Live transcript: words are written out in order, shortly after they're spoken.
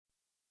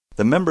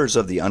The members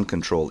of the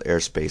Uncontrolled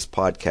Airspace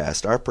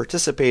podcast are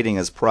participating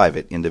as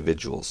private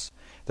individuals.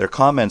 Their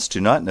comments do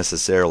not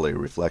necessarily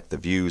reflect the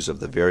views of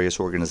the various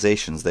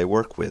organizations they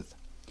work with.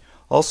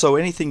 Also,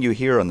 anything you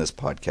hear on this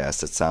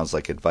podcast that sounds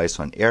like advice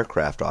on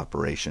aircraft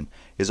operation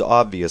is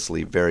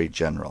obviously very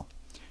general.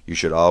 You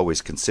should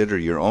always consider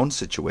your own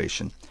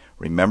situation,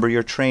 remember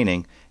your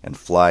training, and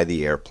fly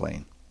the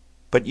airplane.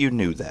 But you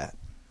knew that.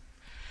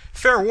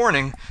 Fair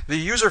warning, the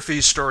user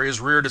fees story has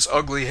reared its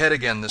ugly head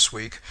again this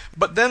week,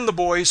 but then the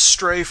boys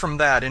stray from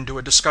that into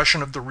a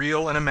discussion of the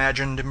real and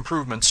imagined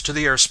improvements to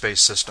the airspace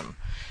system.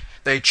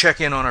 They check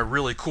in on a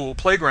really cool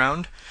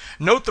playground,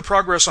 note the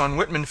progress on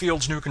Whitman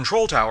Field's new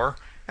control tower,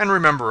 and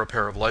remember a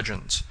pair of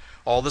legends.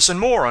 All this and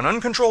more on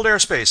Uncontrolled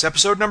Airspace,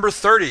 episode number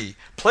 30,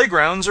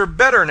 Playgrounds Are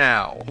Better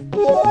Now.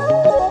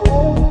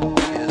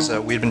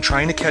 We had been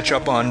trying to catch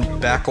up on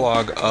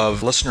backlog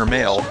of listener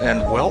mail,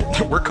 and, well,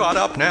 we're caught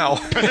up now.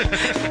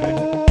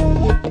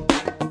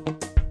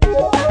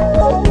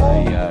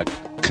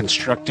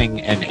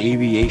 Constructing an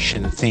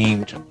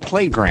aviation-themed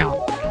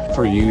playground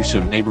for use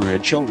of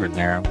neighborhood children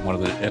there in one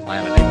of the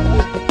Atlanta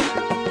neighborhoods.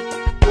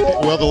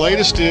 Well, the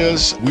latest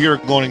is we are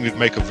going to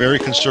make a very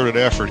concerted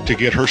effort to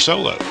get her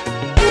solo.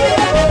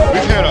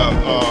 We've had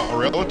a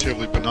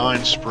relatively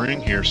benign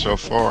spring here so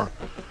far.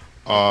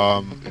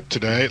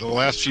 Today, the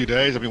last few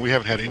days, we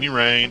haven't had any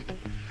rain,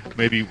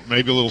 maybe a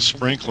little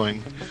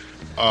sprinkling.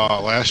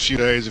 Last few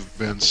days have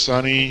been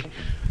sunny,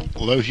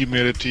 low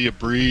humidity, a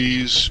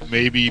breeze,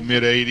 maybe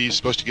mid-80s,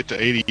 supposed to get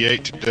to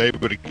 88 today,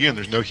 but again,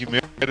 there's no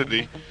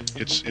humidity.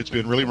 It's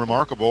been really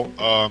remarkable.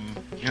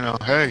 It's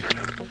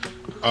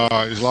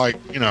like,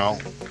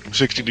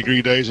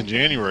 60-degree days in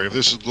January. If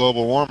this is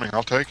global warming,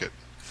 I'll take it.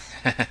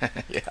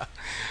 Yeah.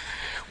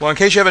 Well, in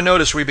case you haven't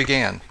noticed, we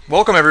began.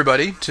 Welcome,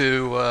 everybody,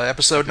 to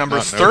episode number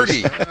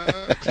 30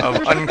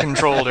 of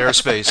Uncontrolled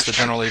Airspace, the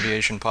General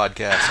Aviation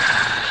Podcast.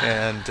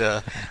 And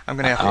I'm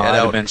going to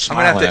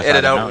have to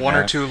edit out one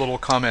or two little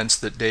comments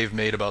that Dave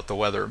made about the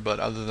weather. But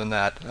other than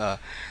that,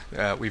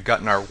 we've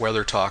gotten our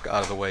weather talk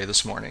out of the way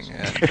this morning.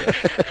 And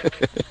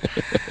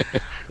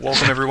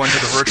welcome, everyone, to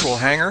the virtual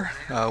hangar.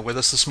 With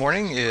us this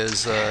morning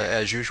is,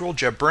 as usual,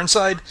 Jeb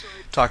Burnside,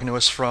 talking to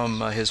us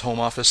from his home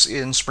office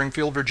in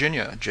Springfield,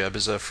 Virginia. Jeb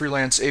is a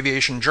freelance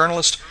aviation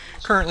journalist,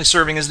 currently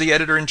serving as the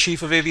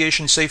editor-in-chief of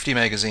Aviation Safety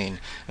magazine,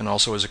 and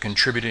also as a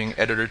contributing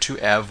editor to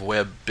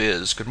AvWeb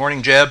Biz. Good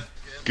morning, Jeb.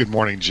 Good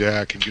morning,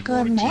 Jack, and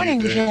good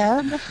morning to you,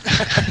 Jeb.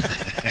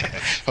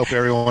 Hope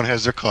everyone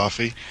has their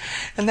coffee.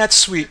 And that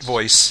sweet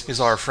voice is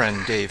our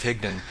friend Dave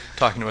Higdon,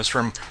 talking to us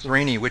from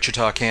rainy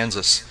Wichita,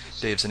 Kansas.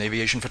 Dave's an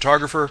aviation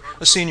photographer,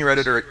 a senior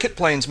editor at Kit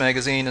Planes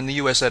magazine, and the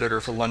U.S.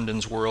 editor for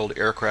London's World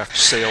Aircraft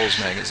Sales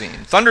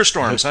magazine.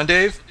 Thunderstorms, huh,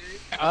 Dave?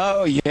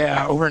 Oh,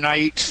 yeah,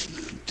 overnight,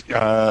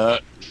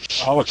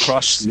 all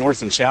across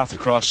north and south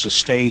across the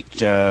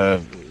state,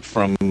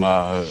 from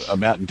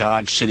about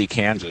Dodge City,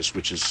 Kansas,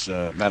 which is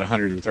about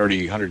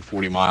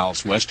 140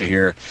 miles west of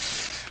here.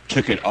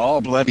 Took it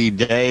all bloody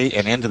day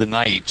and into the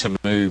night to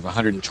move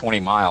 120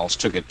 miles.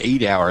 Took it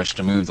 8 hours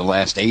to move the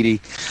last 80.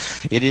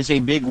 It is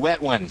a big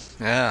wet one.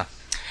 Yeah.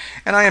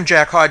 And I am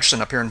Jack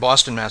Hodgson up here in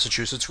Boston,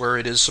 Massachusetts, where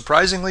it is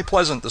surprisingly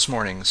pleasant this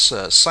morning. It's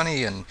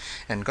sunny and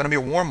going to be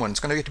a warm one. It's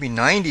going to get to be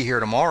 90 here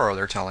tomorrow,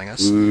 they're telling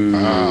us.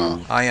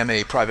 I am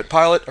a private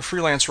pilot, a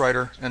freelance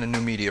writer, and a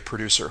new media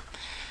producer.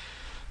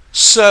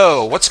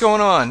 So, what's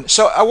going on?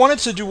 So, I wanted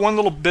to do one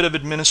little bit of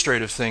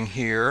administrative thing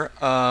here,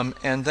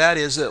 and that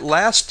is that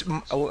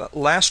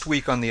last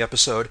week on the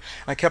episode,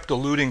 I kept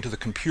alluding to the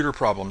computer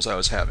problems I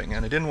was having,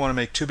 and I didn't want to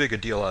make too big a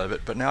deal out of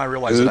it, but now I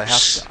realize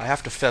that I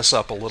have to fess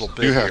up a little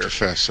bit here. You have to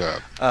fess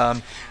up.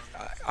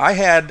 I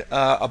had,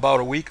 about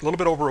a little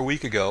bit over a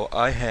week ago,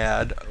 I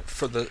had,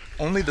 for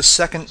only the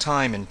second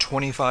time in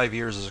 25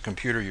 years as a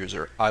computer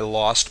user, I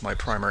lost my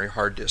primary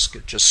hard disk.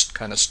 It just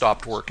kind of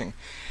stopped working.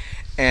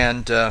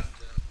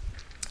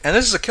 And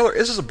this is a killer.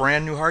 This is a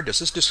brand new hard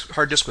disk. This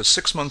hard disk was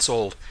 6 months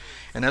old,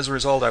 and as a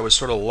result, I was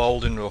sort of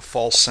lulled into a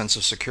false sense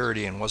of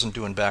security and wasn't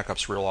doing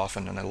backups real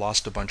often, and I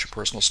lost a bunch of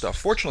personal stuff.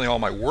 Fortunately, all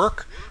my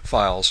work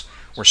files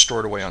were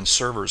stored away on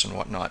servers and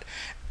whatnot,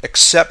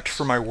 except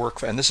for my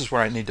work, and this is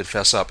where I need to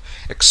fess up,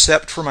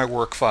 except for my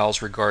work files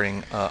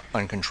regarding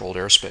uncontrolled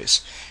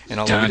airspace.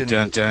 And although we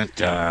didn't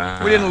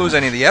lose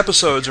any of the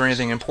episodes or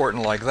anything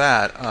important like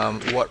that,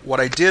 what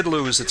I did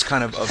lose that's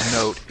kind of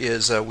note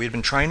is we'd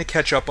been trying to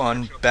catch up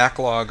on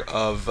backlog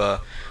of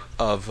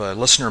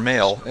listener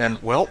mail,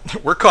 and, well,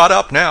 we're caught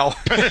up now.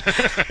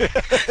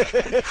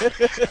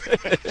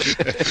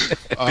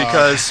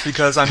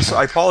 because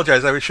I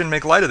apologize. I shouldn't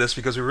make light of this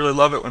because we really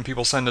love it when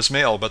people send us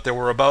mail, but there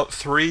were about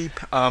 3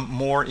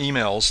 more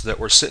emails that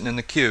were sitting in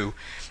the queue,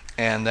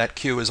 and that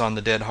queue is on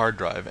the dead hard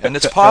drive. And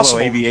it's possible.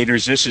 Fellow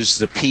aviators, this is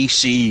the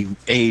PC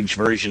age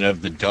version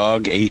of the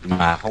dog ate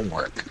my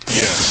homework.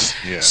 Yes.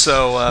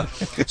 So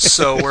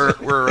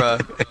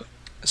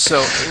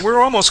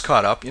we're almost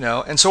caught up,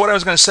 And so what I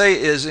was going to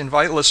say is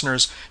invite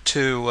listeners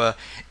to,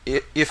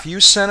 if you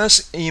sent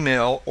us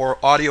email or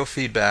audio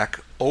feedback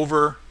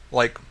over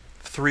like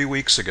 3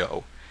 weeks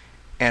ago,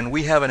 and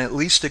we haven't at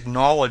least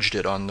acknowledged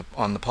it on the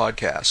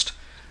podcast,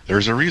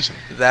 There's a reason.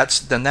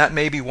 then that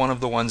may be one of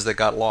the ones that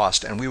got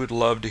lost, and we would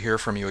love to hear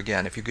from you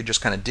again. If you could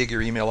just kind of dig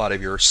your email out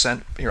of your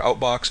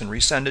outbox and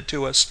resend it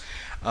to us.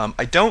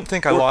 I don't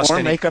think I lost any.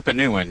 Or make up a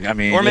new one. I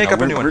mean, or make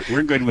up a new one.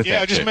 We're good with that.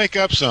 Yeah, just too. make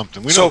up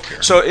something. We don't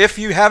care. So if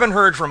you haven't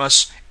heard from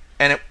us,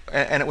 and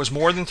it was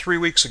more than 3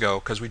 weeks ago,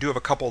 because we do have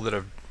a couple that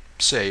have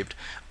saved,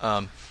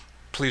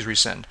 please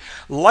resend.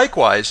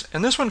 Likewise,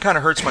 and this one kind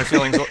of hurts my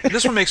feelings,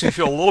 this one makes me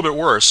feel a little bit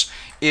worse,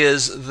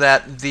 is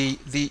that the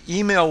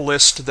email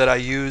list that I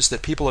use,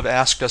 that people have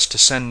asked us to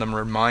send them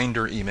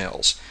reminder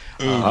emails,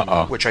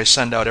 which I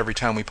send out every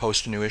time we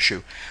post a new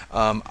issue.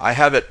 I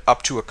have it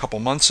up to a couple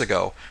months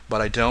ago, but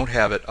I don't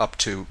have it up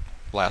to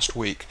last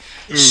week.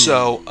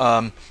 So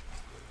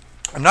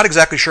I'm not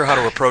exactly sure how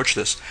to approach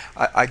this.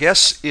 I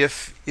guess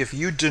if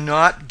you did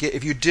not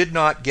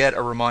get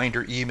a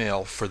reminder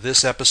email for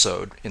this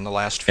episode in the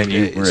last few days,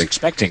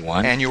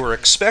 and you were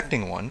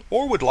expecting one,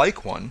 or would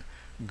like one,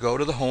 go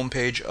to the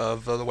homepage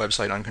of the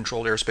website,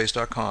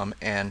 uncontrolledairspace.com,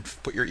 and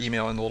put your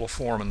email in the little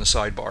form in the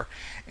sidebar.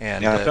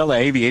 And now, fellow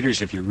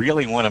aviators, if you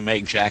really want to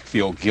make Jack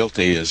feel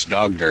guilty as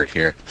dog dirt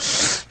here,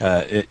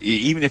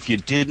 even if you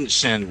didn't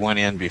send one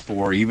in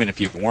before, even if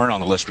you weren't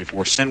on the list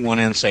before, send one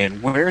in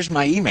saying, "Where's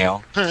my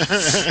email?" Yeah.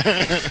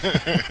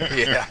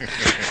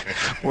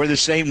 Or the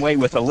same way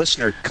with a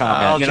listener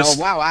comment.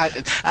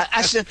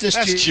 I sent this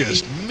That's to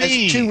just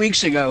mean. 2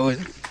 weeks ago.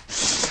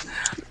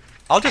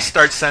 I'll just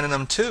start sending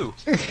them too.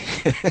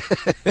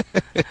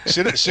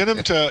 Send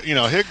them to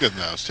Higdon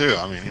those too.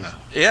 I mean,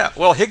 Yeah,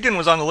 well, Higdon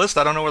was on the list.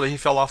 I don't know whether he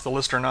fell off the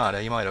list or not.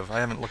 He might have.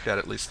 I haven't looked at it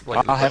at least.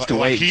 I'll have to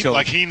wait until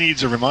he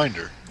needs a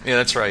reminder. Yeah,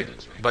 that's right.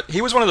 But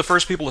he was one of the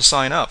first people to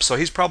sign up, so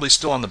he's probably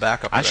still on the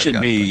backup. I should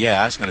be.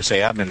 Yeah, I was going to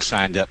say I've been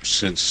signed up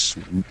since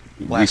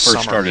we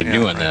first started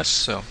doing this.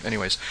 So,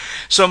 anyways,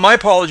 my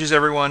apologies,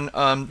 everyone.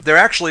 There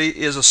actually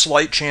is a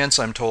slight chance,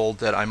 I'm told,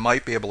 that I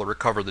might be able to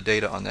recover the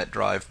data on that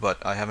drive, but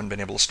I haven't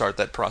been able to start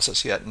that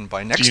process yet. And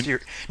by next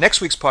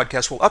week's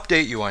podcast, we'll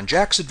update you on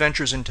Jack's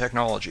adventures in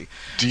technology.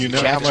 Do you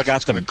know how much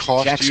it's going to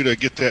cost you to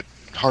get that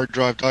hard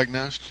drive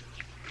diagnosed?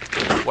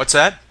 What's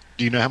that?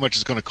 Do you know how much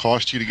it's going to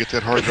cost you to get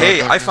that hard drive?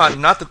 Hey, I found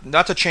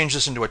not to change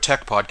this into a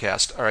tech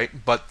podcast, all right,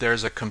 but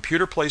there's a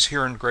computer place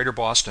here in Greater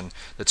Boston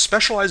that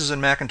specializes in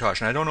Macintosh,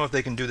 and I don't know if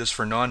they can do this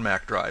for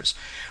non-Mac drives,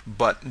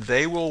 but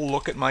they will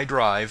look at my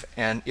drive,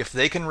 and if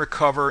they can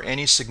recover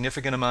any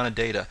significant amount of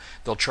data,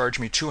 they'll charge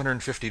me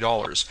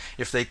 $250.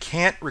 If they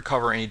can't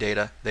recover any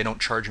data, they don't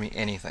charge me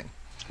anything.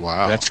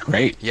 Wow, that's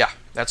great. Yeah,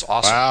 that's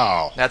awesome.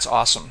 Wow, that's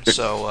awesome.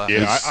 So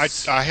yeah,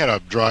 I had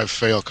a drive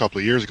fail a couple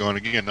of years ago, and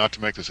again, not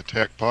to make this a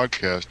tech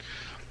podcast,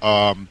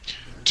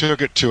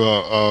 took it to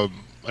a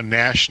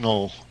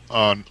nationally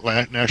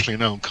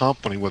known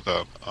company with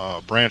a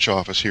branch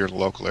office here in the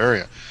local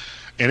area,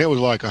 and it was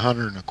like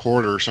 $125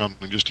 or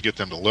something just to get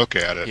them to look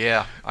at it.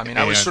 Yeah, I mean,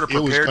 I was sort of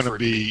prepared for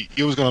it.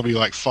 It was going to be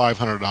like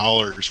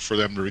 $500 for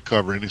them to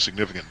recover any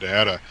significant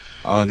data.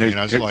 And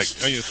I was like,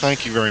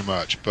 thank you very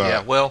much. But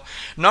yeah, well,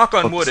 knock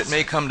on wood, it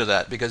may come to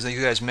that, because you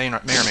guys may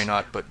or may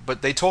not,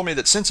 but they told me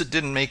that since it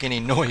didn't make any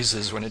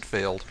noises when it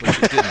failed, which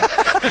it didn't.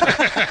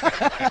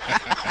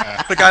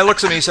 The guy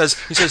looks at me, he says,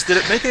 did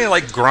it make any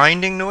like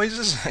grinding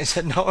noises? I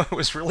said, no, it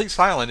was really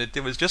silent.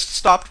 It was just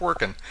stopped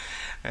working.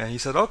 And he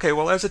said, okay,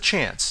 well, there's a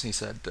chance. He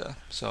said,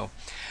 so.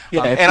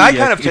 Yeah, and I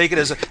kind of take it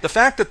as the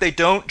fact that they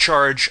don't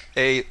charge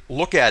a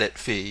look-at-it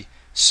fee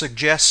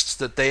suggests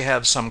that they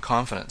have some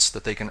confidence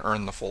that they can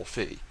earn the full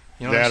fee.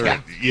 You know what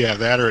I'm saying?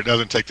 That or it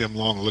doesn't take them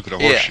long to look at a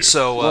horseshoe. Yeah,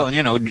 so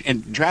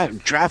and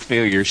drive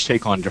failures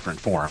take on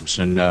different forms,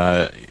 and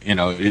the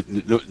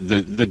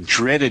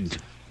dreaded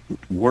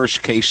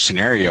worst case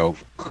scenario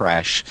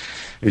crash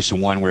is the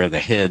one where the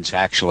heads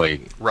actually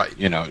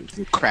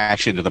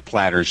crash into the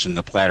platters, and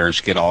the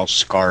platters get all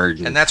scarred,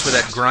 and that's where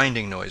that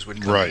grinding noise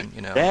would come in.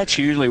 That's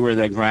usually where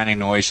that grinding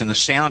noise and the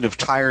sound of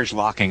tires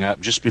locking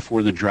up just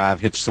before the drive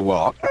hits the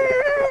wall.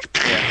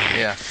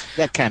 Yeah,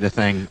 that kind of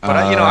thing. But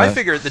I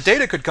figure the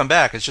data could come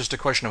back. It's just a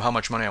question of how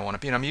much money I want to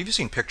pay. I mean, you've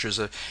seen pictures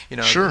of,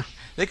 Sure.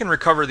 They can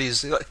recover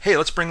these. Hey,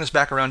 let's bring this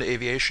back around to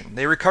aviation.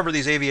 They recover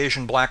these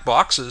aviation black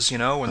boxes,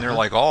 when they're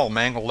like all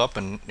mangled up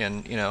and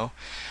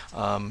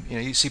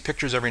you see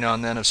pictures every now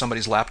and then of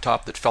somebody's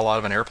laptop that fell out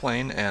of an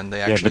airplane, and they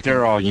actually. Yeah, but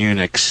they're all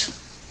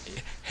Unix.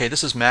 Hey,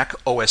 this is Mac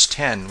OS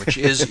 10, which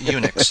is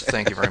Unix.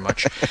 Thank you very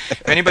much.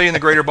 If anybody in the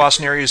greater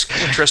Boston area is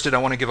interested, I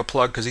want to give a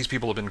plug because these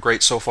people have been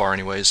great so far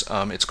anyways.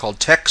 It's called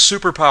Tech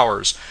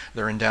Superpowers.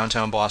 They're in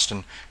downtown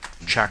Boston.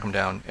 Track them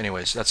down.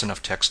 Anyways, that's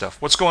enough tech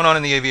stuff. What's going on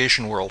in the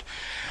aviation world?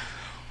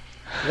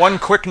 One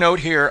quick note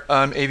here,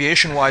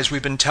 aviation-wise,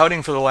 we've been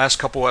touting for the last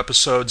couple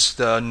episodes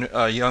the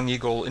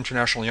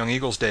International Young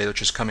Eagles Day,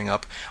 which is coming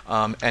up,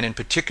 and in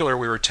particular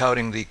we were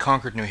touting the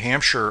Concord, New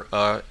Hampshire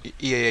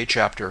EAA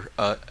chapter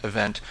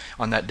event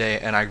on that day,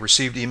 and I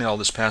received email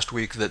this past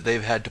week that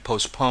they've had to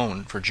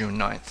postpone for June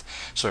 9th.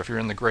 So if you're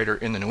in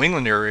the New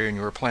England area and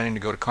you were planning to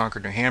go to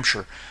Concord, New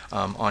Hampshire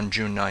on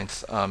June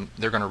 9th,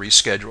 they're going to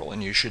reschedule,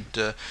 and you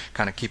should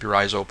kind of keep your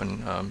eyes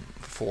open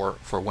for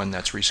when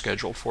that's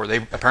rescheduled for. They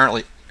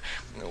apparently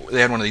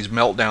they had one of these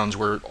meltdowns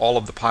where all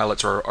of the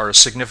pilots, or a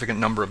significant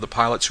number of the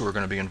pilots who were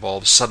going to be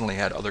involved, suddenly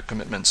had other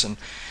commitments, and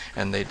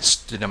they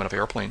just didn't have enough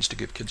airplanes to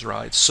give kids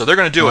rides. So they're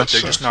going to do it.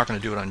 They're just not going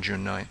to do it on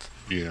June 9th.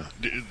 Yeah.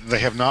 They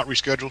have not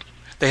rescheduled?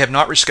 They have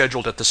not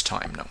rescheduled at this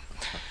time, no.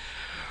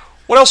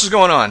 What else is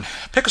going on?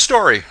 Pick a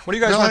story. What do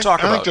you guys want to talk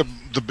about? I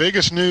think the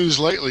biggest news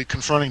lately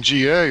confronting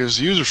GA is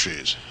user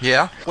fees.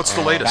 Yeah? What's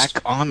the latest?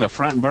 Back on the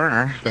front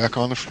burner. Back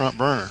on the front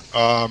burner.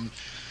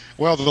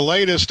 Well, the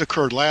latest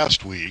occurred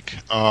last week,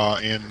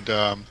 and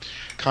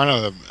kind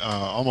of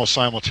almost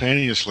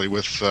simultaneously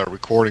with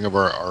recording of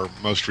our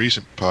most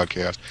recent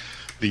podcast.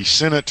 The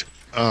Senate,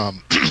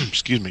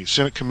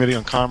 Senate Committee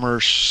on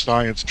Commerce,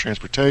 Science, and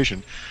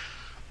Transportation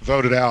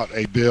voted out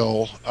a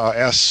bill,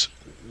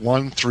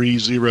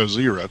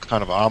 S1300,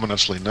 kind of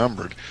ominously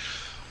numbered,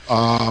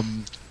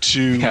 to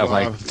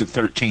like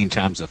 13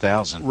 times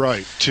 1,000.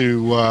 Right,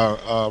 to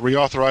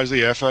reauthorize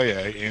the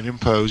FAA and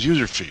impose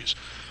user fees.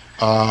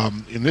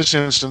 In this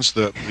instance,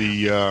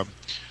 the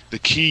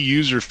key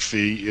user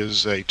fee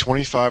is a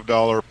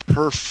 $25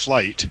 per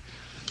flight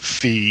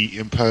fee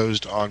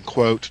imposed on,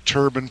 quote,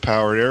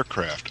 turbine-powered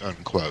aircraft,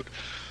 unquote.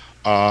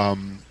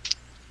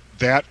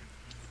 That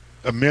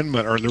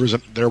amendment, or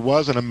there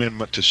was an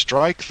amendment to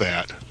strike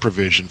that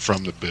provision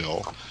from the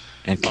bill,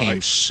 and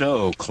came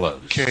so close.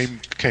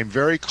 Came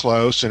very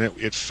close, and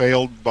it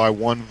failed by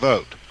one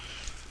vote.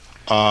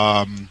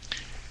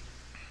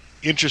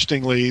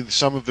 Interestingly,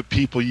 some of the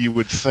people you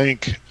would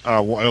think,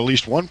 at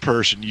least one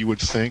person you would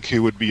think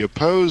who would be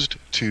opposed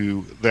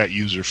to that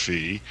user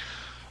fee,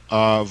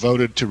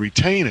 voted to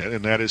retain it,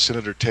 and that is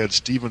Senator Ted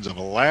Stevens of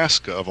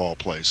Alaska, of all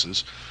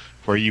places,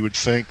 where you would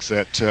think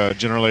that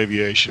general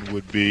aviation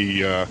would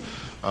be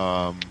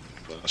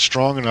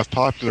strong enough,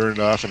 popular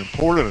enough, and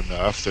important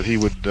enough that he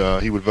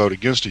would vote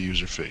against a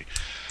user fee.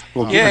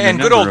 Well, and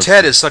good old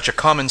Ted is such a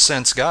common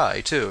sense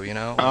guy too, you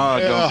know.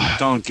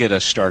 Don't get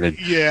us started.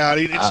 Yeah,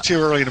 it's too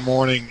early in the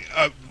morning.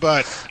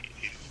 But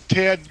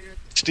Ted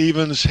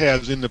Stevens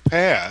has in the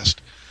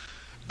past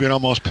been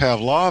almost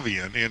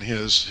Pavlovian in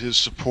his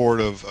support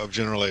of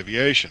general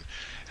aviation,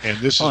 and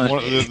this is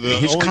one of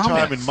the only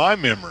time in my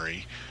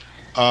memory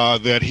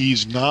that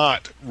he's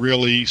not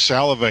really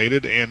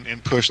salivated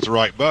and pushed the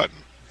right button.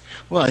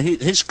 Well,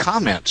 his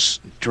comments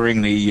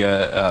during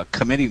the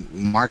committee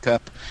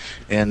markup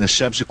and the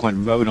subsequent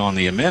vote on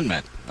the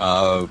amendment,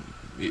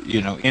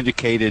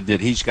 indicated that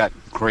he's got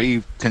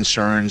grave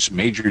concerns,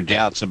 major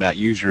doubts about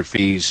user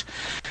fees,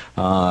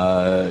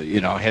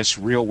 has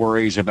real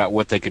worries about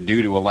what they could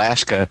do to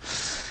Alaska.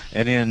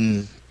 And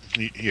then,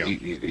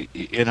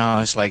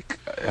 it's like,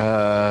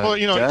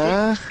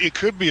 it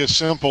could be as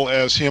simple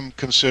as him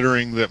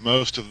considering that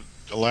most of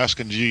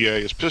Alaskan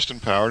GA is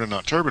piston-powered and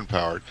not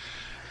turbine-powered,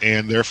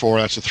 and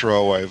therefore that's a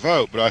throwaway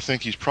vote. But I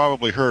think he's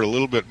probably heard a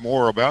little bit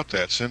more about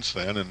that since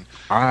then, and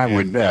I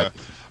would bet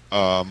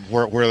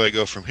where they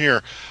go from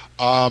here.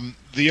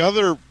 The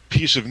other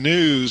piece of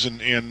news,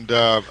 and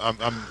I'm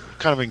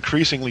kind of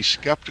increasingly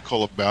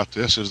skeptical about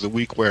this as the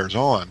week wears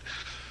on.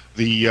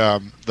 The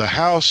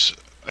House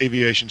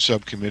Aviation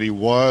Subcommittee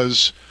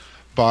was,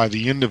 by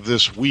the end of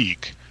this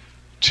week,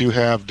 to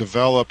have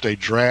developed a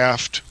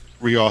draft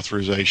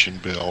reauthorization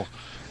bill,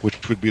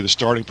 which would be the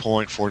starting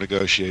point for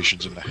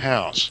negotiations in the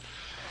House.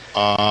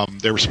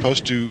 They were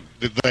supposed to.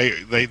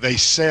 They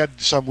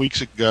said some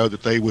weeks ago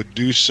that they would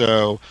do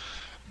so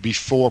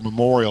before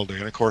Memorial Day,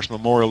 and of course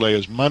Memorial Day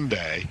is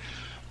Monday.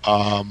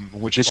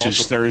 Which this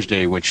is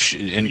Thursday, we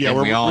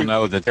all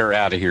know that they're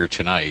out of here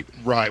tonight.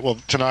 Right. Well,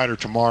 tonight or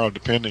tomorrow,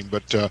 depending.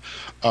 But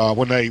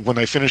when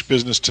they finish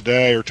business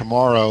today or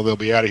tomorrow, they'll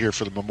be out of here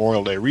for the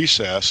Memorial Day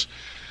recess.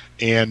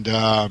 And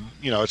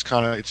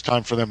it's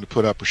time for them to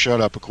put up or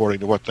shut up, according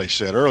to what they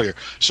said earlier.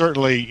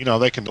 Certainly,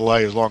 they can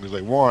delay as long as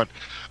they want,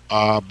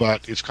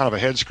 but it's kind of a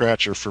head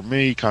scratcher for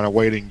me, kind of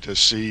waiting to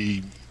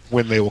see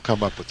when they will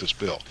come up with this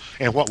bill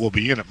and what will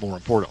be in it, more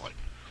importantly.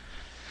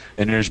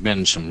 And there's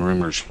been some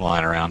rumors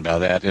flying around about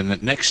that. And the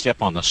next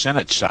step on the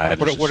Senate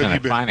side is the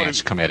Senate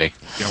Finance Committee.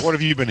 Yeah, what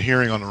have you been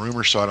hearing on the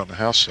rumor side on the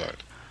House side?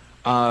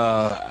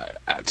 A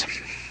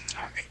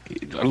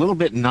little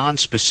bit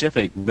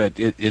non-specific, but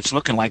it's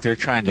looking like they're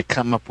trying to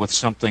come up with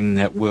something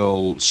that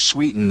will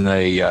sweeten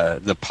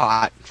the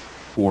pot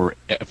for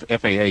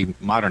FAA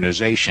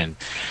modernization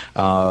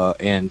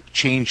and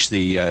change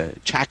the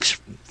tax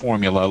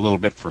formula a little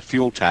bit for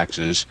fuel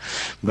taxes,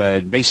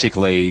 but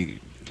basically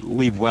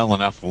leave well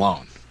enough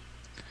alone.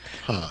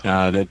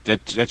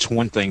 That's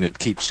one thing that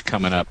keeps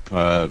coming up.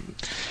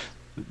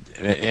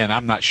 And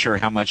I'm not sure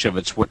how much of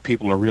it's what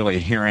people are really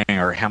hearing,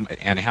 or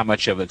how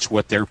much of it's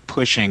what they're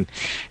pushing,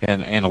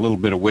 and a little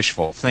bit of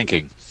wishful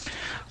thinking.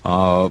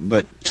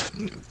 But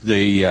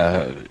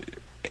the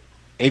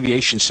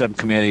Aviation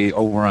Subcommittee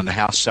over on the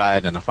House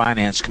side and the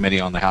Finance Committee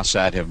on the House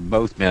side have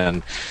both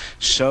been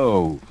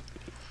so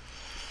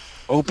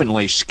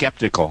openly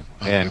skeptical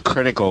and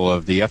critical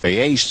of the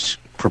FAA's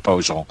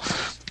proposal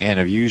and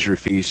of user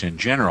fees in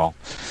general,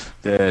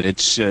 that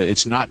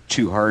it's not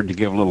too hard to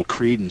give a little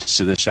credence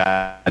to this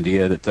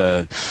idea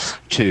that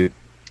to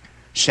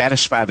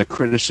satisfy the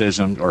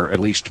criticism, or at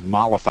least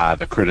mollify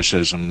the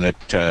criticism that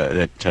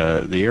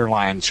the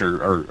airlines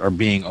are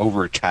being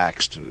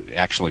overtaxed.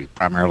 Actually,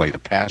 primarily the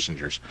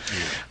passengers.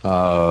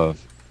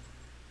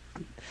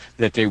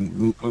 That they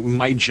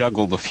might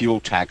juggle the fuel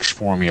tax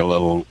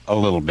formula a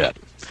little bit.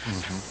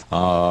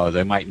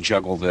 They might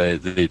juggle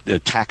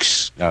the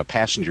tax,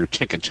 passenger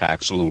ticket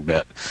tax a little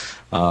bit,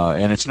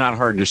 and it's not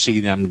hard to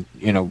see them,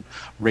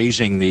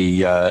 raising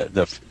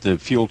the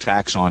fuel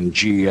tax on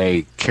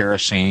GA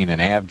kerosene and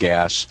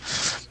avgas,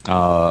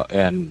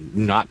 and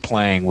not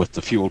playing with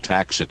the fuel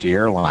tax that the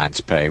airlines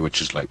pay,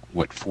 which is like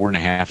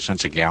 4.5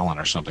 cents a gallon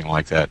or something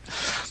like that,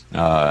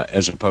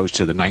 as opposed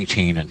to the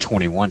 19 and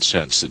 21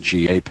 cents that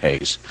GA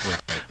pays.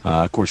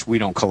 Right. Of course, we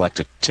don't collect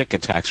a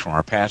ticket tax from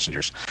our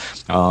passengers.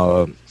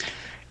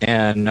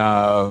 And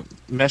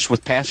mess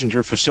with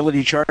passenger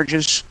facility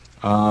charges.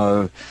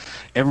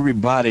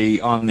 Everybody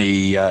on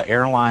the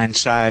airline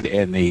side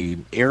and the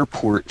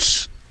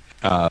airports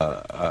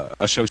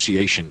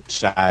association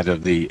side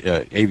of the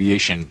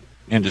aviation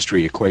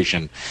industry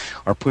equation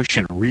are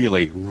pushing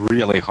really,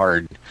 really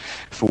hard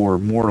for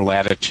more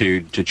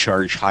latitude to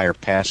charge higher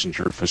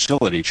passenger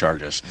facility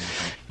charges.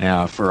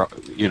 Now, for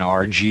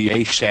our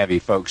GA savvy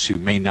folks who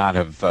may not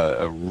have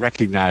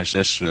recognized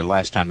this the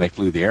last time they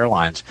flew the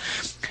airlines,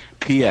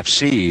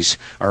 PFCs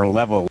are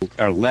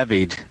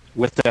levied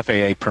with the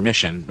FAA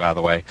permission, by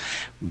the way,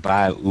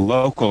 by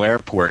local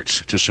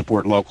airports to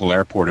support local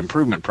airport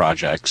improvement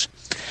projects.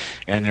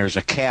 And there's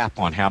a cap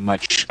on how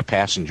much a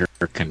passenger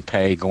can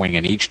pay going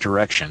in each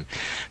direction.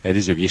 That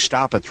is, if you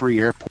stop at 3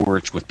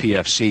 airports with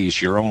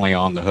PFCs, you're only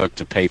on the hook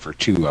to pay for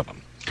 2 of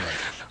them.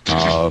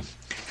 Right.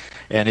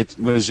 And it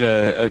was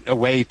a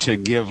way to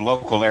give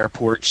local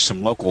airports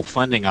some local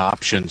funding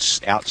options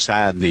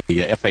outside the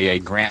FAA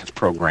grants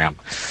program.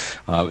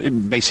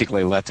 It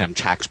basically let them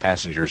tax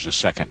passengers a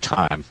second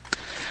time.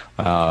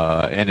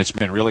 And it's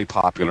been really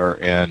popular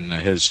and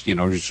has,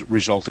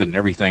 resulted in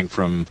everything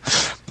from,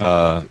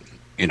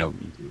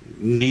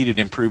 needed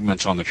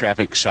improvements on the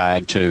traffic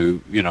side to,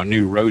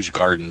 new rose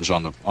gardens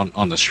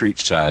on the street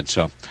side.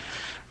 So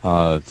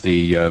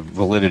the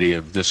validity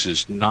of this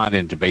is not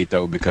in debate,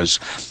 though, because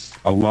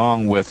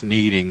along with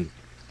needing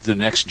the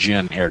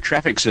next-gen air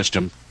traffic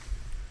system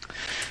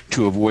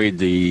to avoid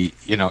the,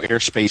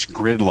 airspace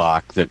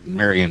gridlock that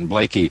Marion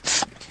Blakey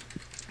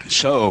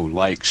so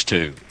likes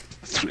to,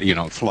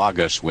 flog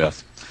us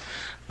with.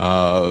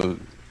 Oh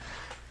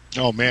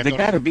man!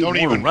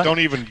 Don't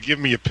even give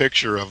me a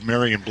picture of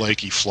Marion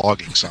Blakey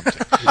flogging something.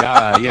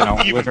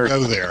 With her,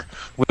 go there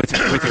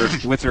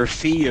with her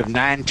fee of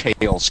 9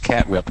 tails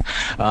cat whip.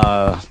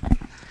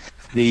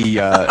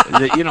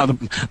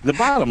 The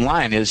bottom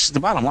line is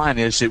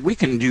that we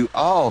can do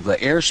all the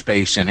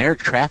airspace and air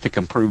traffic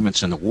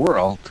improvements in the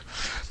world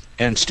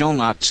and still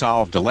not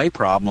solve delay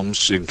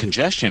problems and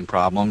congestion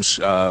problems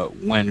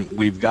when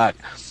we've got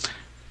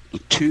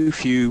too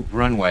few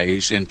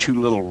runways and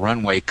too little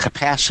runway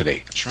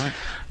capacity. That's right.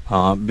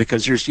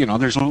 Because there's a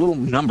little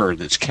number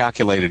that's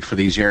calculated for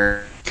these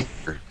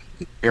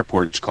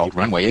airports called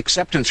runway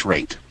acceptance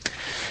rate,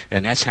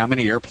 and that's how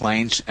many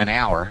airplanes an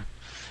hour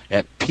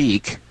at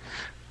peak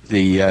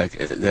the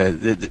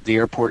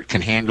airport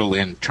can handle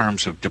in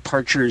terms of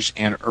departures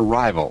and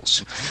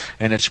arrivals,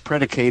 and it's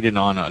predicated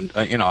on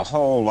a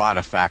whole lot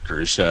of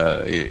factors.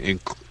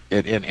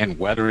 And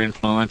weather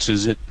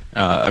influences it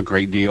a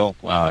great deal.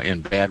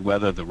 In bad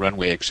weather, the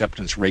runway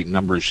acceptance rate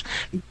numbers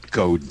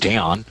go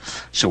down,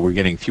 so we're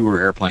getting fewer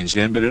airplanes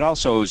in. But it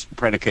also is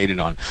predicated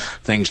on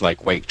things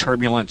like wake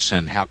turbulence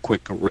and how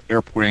quick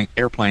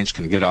airplanes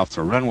can get off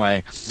the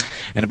runway.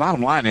 And the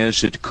bottom line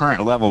is that the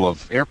current level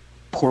of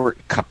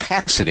airport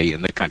capacity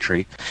in the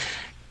country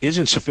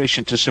isn't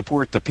sufficient to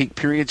support the peak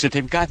periods that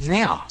they've got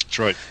now. That's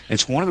right.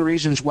 It's one of the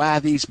reasons why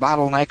these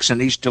bottlenecks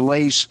and these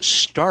delays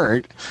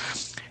start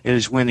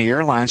is when the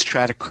airlines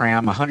try to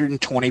cram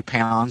 120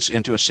 pounds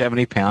into a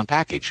 70-pound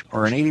package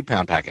or an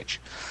 80-pound package.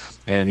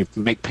 And you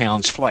make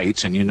pounds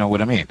flights, and you know what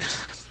I mean.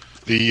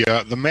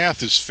 The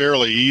math is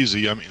fairly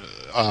easy. I mean,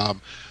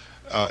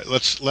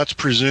 let's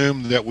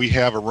presume that we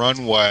have a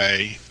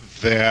runway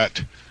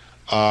that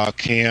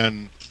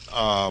can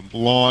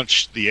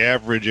launch the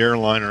average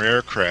airline or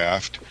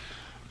aircraft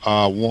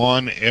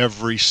one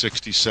every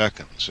 60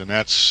 seconds. And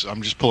that's,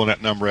 I'm just pulling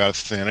that number out of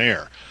thin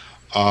air.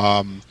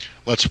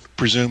 Let's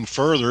presume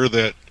further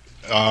that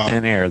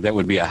thin air, that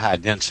would be a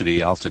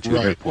high-density altitude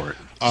airport.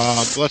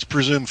 Let's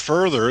presume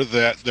further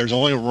that there's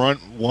only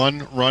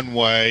one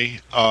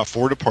runway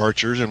for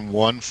departures and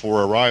one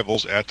for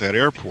arrivals at that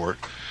airport.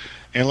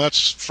 And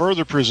let's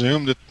further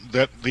presume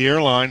that the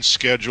airlines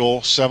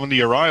schedule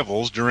 70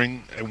 arrivals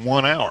during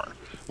 1 hour.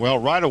 Well,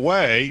 right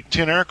away,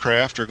 10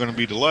 aircraft are going to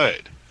be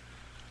delayed.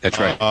 That's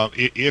right.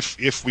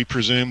 If we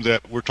presume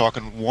that we're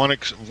talking one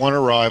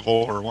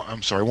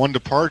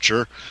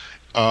departure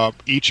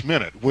each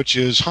minute, which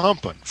is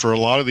humping for a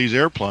lot of these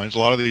airplanes, a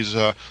lot of these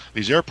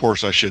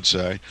airports, I should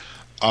say.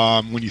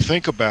 When you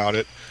think about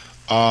it,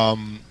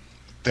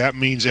 that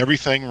means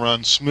everything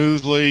runs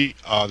smoothly.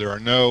 There are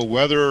no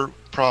weather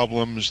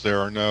problems, there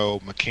are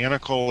no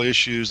mechanical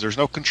issues, there's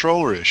no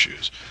controller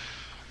issues.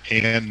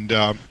 And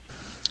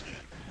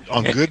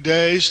on good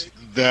days,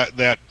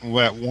 that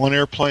one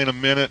airplane a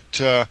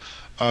minute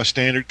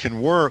standard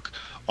can work.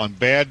 On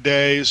bad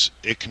days,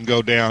 it can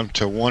go down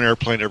to one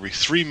airplane every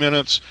 3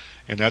 minutes,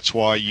 and that's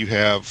why you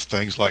have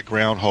things like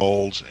ground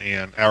holds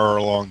and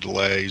hour-long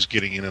delays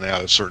getting in and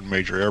out of certain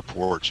major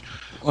airports.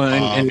 Well,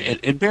 and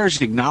it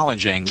bears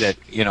acknowledging that,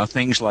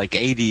 things like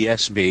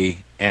ADSB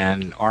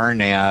and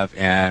RNAV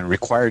and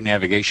required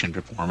navigation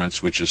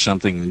performance, which is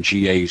something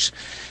GA's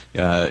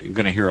going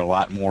to hear a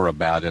lot more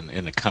about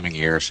in the coming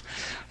years.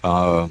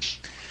 When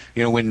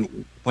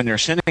they're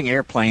sending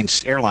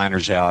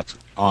airliners out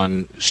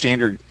on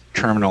standard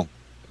terminal,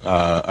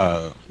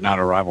 not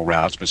arrival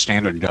routes, but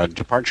standard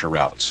departure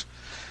routes,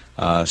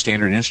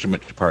 standard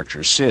instrument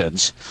departures,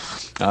 SIDs,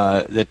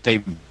 that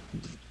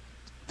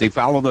they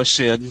follow those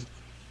SID.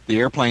 The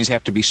airplanes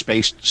have to be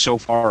spaced so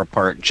far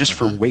apart just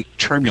for wake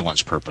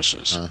turbulence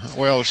purposes.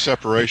 Well, there's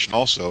separation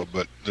also,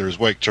 but there's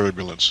wake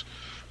turbulence.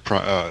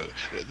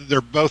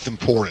 They're both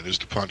important, is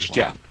the punchline.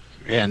 Yeah,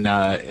 and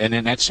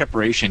then that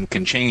separation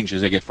can change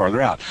as they get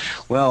farther out.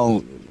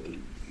 Well,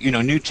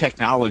 new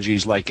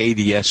technologies like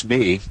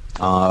ADSB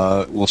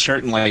will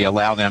certainly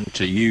allow them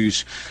to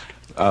use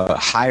a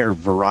higher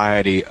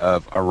variety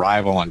of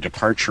arrival and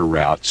departure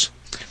routes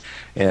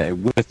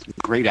with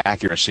great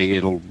accuracy.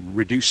 It'll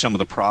reduce some of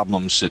the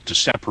problems that the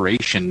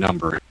separation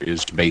number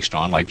is based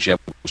on, like Jeff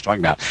was talking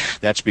about.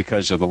 That's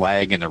because of the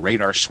lag in the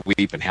radar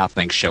sweep and how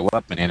things show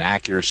up, and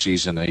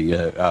inaccuracies in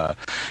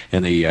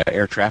the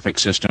air traffic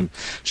system.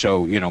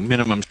 So,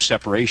 minimum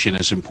separation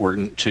is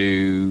important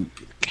to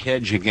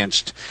hedge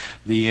against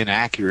the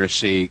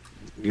inaccuracy.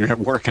 You're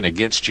working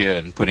against you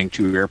and putting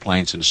two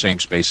airplanes in the same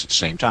space at the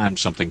same time,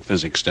 something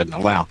physics doesn't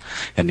allow,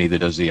 and neither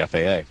does the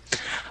FAA.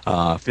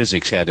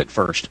 Physics had it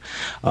first.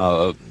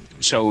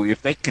 So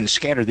if they can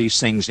scatter these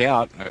things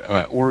out,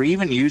 or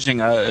even using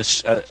a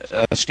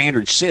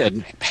standard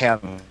SID,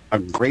 have a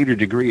greater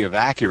degree of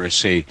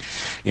accuracy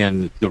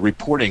in the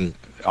reporting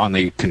on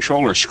the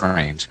controller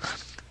screens,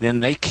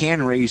 then they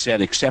can raise that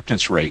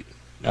acceptance rate,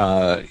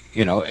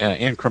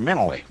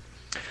 incrementally.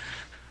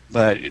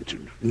 But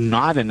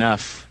not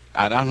enough.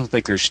 I don't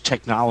think there's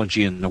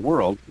technology in the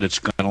world that's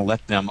going to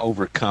let them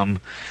overcome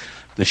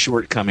the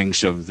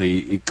shortcomings of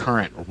the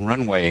current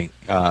runway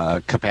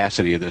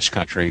capacity of this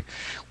country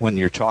when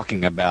you're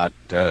talking about,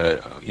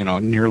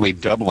 nearly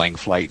doubling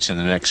flights in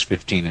the next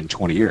 15 and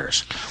 20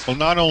 years. Well,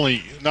 not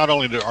only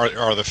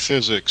are the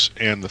physics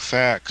and the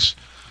facts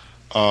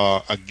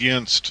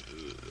against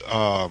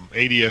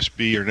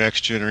ADSB or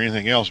NextGen or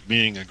anything else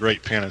being a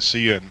great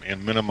panacea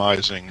and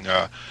minimizing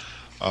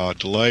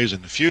delays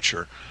in the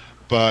future,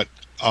 but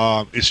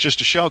it's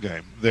just a shell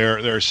game.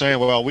 They're saying,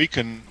 well, we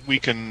can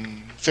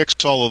fix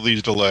all of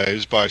these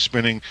delays by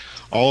spending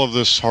all of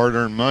this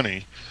hard-earned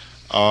money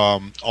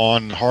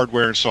on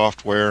hardware and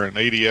software and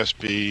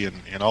ADSB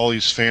and all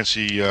these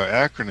fancy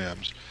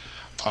acronyms.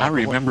 I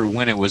remember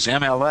when it was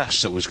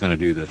MLS that was going to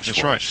do this.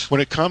 That's right. When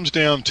it comes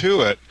down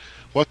to it,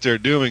 what they're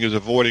doing is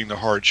avoiding the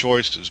hard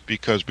choices,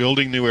 because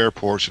building new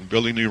airports and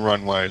building new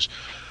runways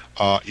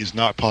is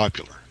not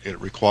popular. It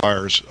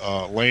requires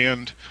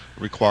land,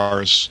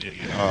 requires...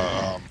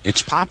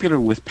 it's popular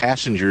with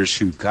passengers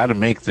who've got to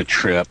make the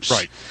trips.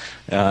 Right.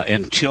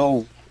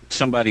 Until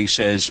somebody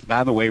says,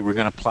 by the way, we're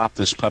going to plop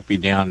this puppy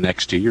down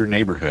next to your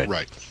neighborhood.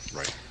 Right.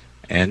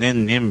 And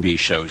then NIMBY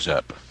shows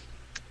up.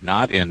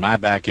 Not in my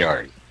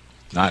backyard.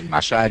 Not in my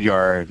side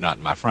yard, not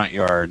in my front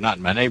yard, not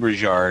in my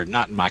neighbor's yard,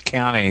 not in my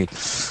county.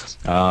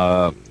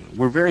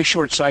 We're very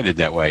short-sighted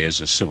that way as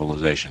a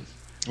civilization.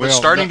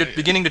 But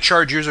beginning to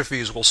charge user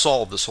fees will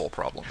solve this whole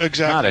problem.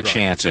 Exactly. Not a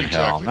chance in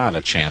hell. Not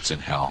a chance in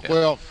hell.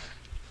 Well,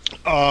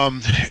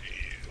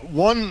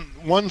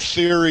 one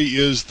theory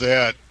is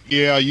that,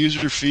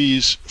 user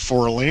fees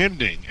for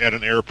landing at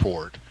an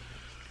airport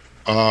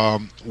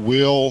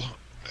will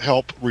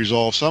help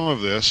resolve some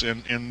of this,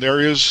 and there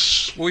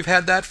is... We've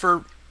had that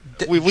for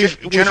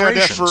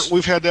generations.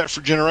 We've had that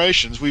for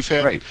generations. We've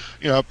had right.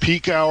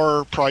 Peak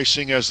hour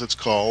pricing, as it's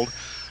called,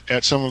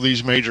 at some of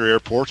these major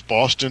airports.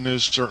 Boston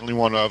is certainly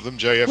one of them.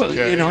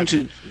 JFK. Well,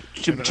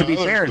 to be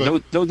fair,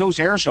 those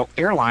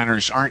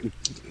airliners aren't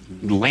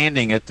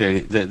landing at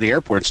the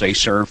airports they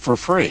serve for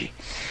free.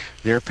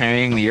 They're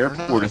paying the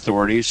airport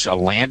authorities a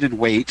landed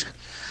weight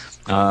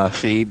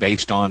fee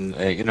based on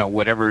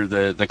whatever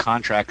the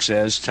contract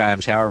says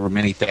times however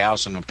many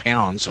thousand of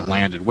pounds of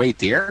landed weight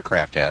the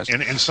aircraft has,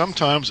 and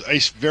sometimes a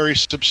very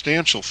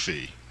substantial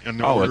fee.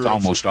 It's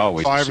almost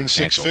always 5 and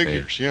 6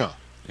 figures. Fee.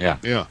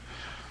 Yeah.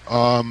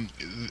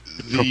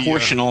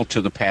 Proportional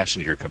to the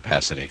passenger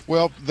capacity.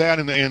 Well, that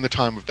and the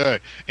time of day,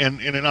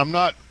 and I'm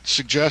not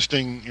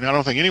suggesting, I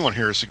don't think anyone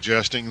here is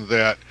suggesting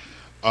that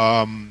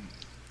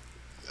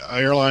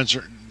airlines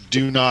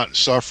do not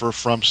suffer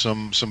from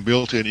some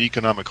built-in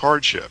economic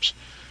hardships,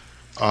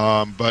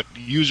 but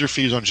user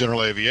fees on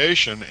general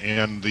aviation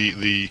and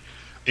the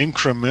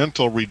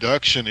incremental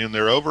reduction in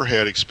their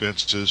overhead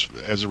expenses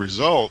as a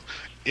result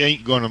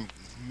ain't going to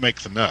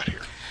make the nut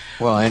here.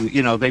 Well, and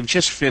they've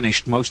just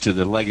finished most of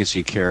the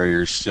legacy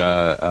carriers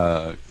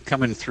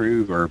coming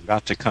through or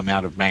about to come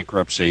out of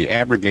bankruptcy,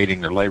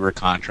 abrogating their labor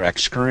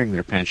contracts, screwing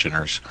their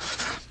pensioners,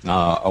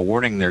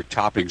 awarding their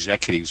top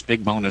executives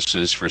big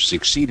bonuses for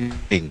succeeding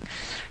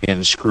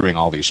in screwing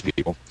all these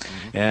people,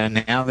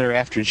 and now they're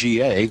after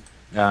GA.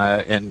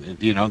 And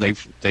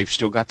they've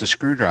still got the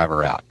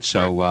screwdriver out.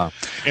 So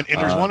and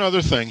there's one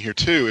other thing here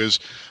too, is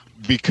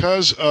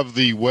because of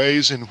the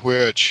ways in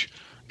which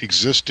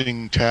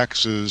existing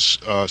taxes,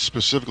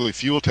 specifically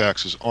fuel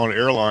taxes on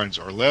airlines,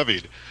 are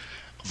levied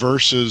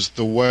versus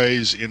the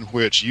ways in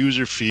which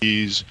user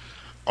fees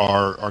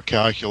are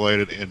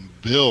calculated and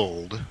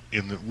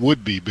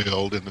would be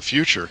billed in the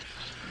future.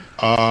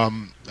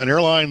 An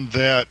airline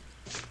that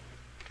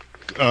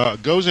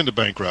goes into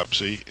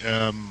bankruptcy,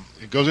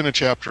 it goes into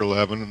Chapter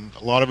 11, and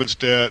a lot of its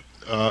debt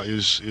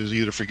is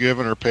either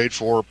forgiven or paid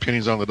for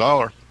pennies on the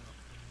dollar.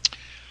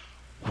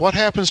 What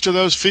happens to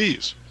those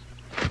fees?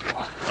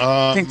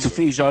 I think the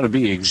fees ought to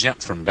be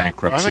exempt from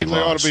bankruptcy laws. I think they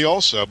ought to be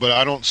also, but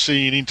I don't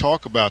see any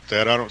talk about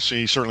that. I don't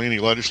see certainly any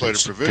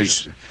legislative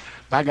provision.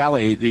 By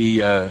golly, the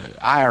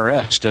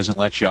IRS doesn't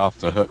let you off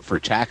the hook for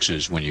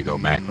taxes when you go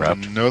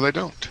bankrupt. No, they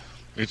don't.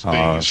 It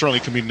certainly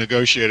can be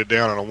negotiated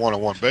down on a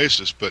one-on-one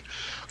basis, but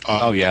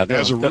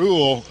as a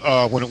rule,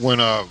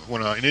 when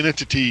an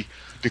entity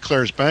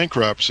declares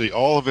bankruptcy,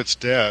 all of its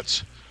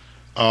debts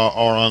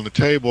are on the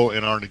table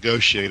and are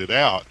negotiated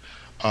out.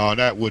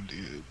 That would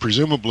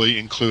presumably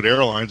include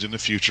airlines in the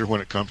future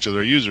when it comes to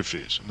their user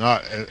fees,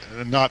 not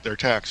their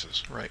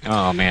taxes. Right.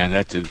 Oh man,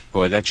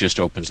 that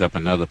just opens up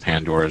another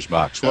Pandora's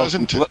box.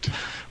 Doesn't it?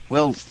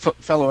 Well,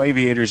 fellow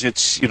aviators,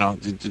 it's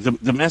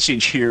the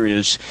message here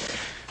is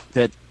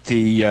that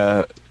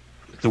the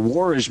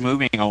war is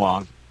moving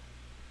along.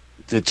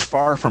 It's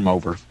far from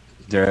over.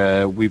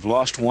 We've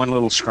lost one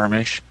little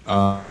skirmish.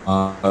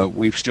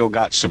 We've still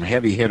got some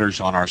heavy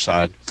hitters on our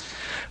side.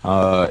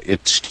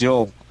 It's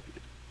still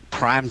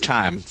prime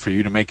time for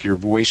you to make your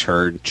voice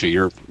heard to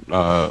your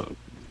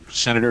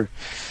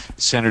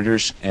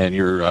senators and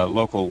your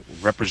local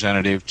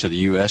representative to the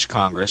U.S.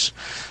 Congress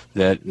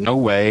that no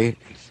way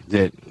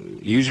that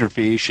user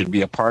fees should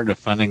be a part of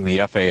funding the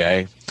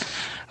FAA.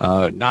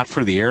 Not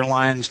for the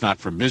airlines, not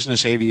for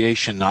business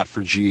aviation, not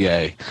for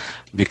GA,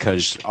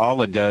 because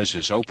all it does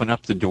is open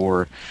up the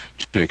door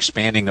to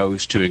expanding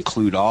those to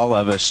include all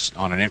of us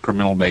on an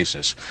incremental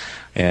basis.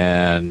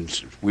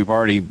 And we've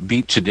already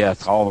beat to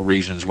death all the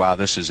reasons why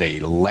this is a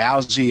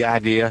lousy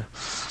idea.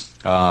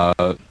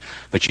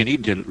 But you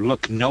need to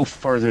look no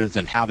further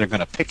than how they're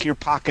going to pick your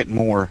pocket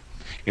more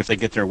if they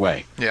get their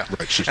way. Yeah,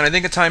 and I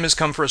think the time has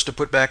come for us to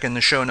put back in the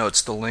show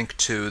notes the link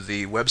to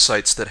the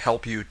websites that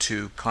help you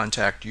to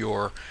contact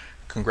your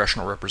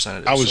congressional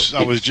representatives.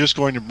 I was just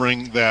going to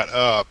bring that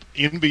up.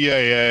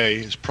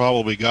 NBAA has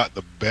probably got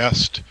the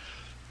best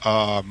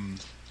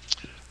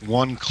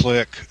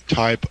one-click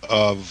type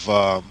of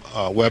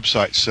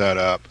website set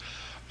up.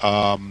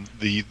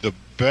 The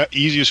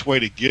easiest way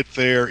to get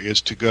there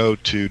is to go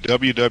to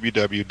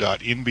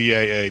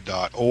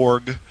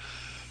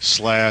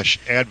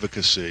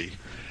www.nbaa.org/advocacy.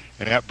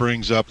 And that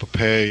brings up a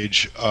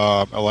page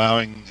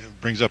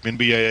brings up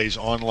NBAA's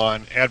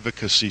online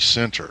advocacy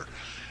center,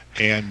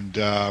 and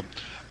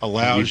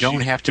allows you don't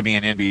have to be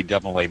an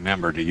NBAA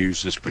member to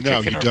use this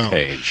particular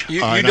page.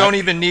 You don't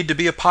even need to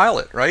be a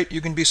pilot, right?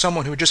 You can be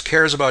someone who just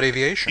cares about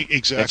aviation.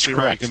 Exactly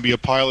right. You can be a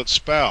pilot's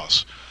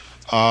spouse.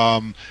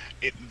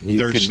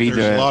 There's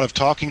a lot of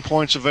talking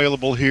points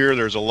available here.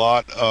 There's a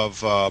lot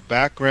of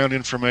background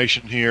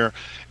information here,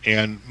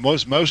 and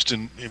most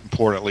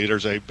importantly,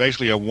 there's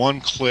basically a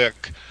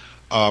one-click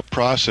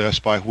process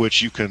by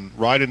which you can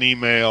write an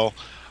email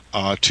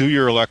to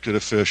your elected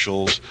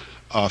officials,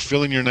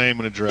 fill in your name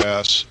and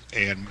address,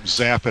 and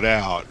zap it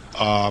out.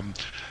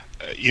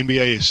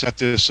 NBA has set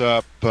this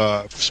up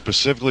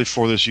specifically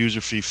for this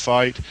user fee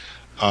fight.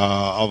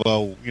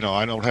 Although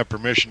I don't have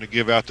permission to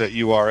give out that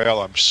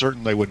URL, I'm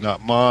certain they would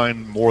not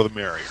mind. More the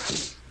merrier.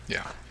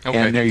 Yeah.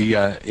 Okay.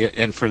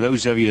 And for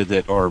those of you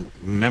that are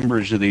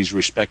members of these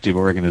respective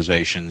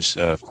organizations,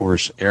 of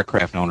course,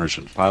 Aircraft Owners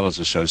and Pilots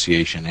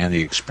Association and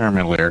the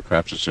Experimental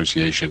Aircraft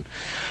Association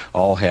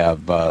all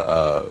have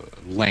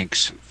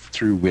links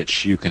through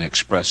which you can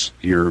express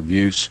your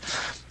views.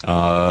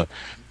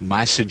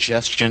 My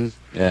suggestion,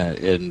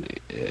 and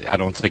I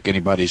don't think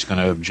anybody's going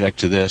to object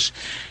to this,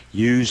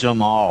 use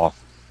them all.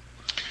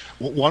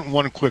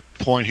 One quick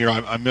point here.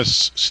 I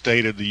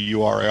misstated the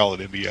URL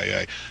at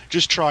NBAA.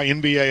 Just try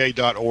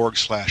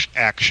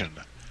nbaa.org/action.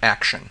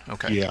 Action.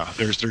 Okay. Yeah.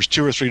 There's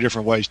 2 or 3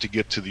 different ways to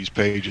get to these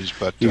pages,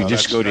 but you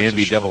just go to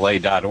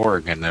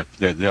nbaa.org and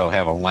they'll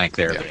have a link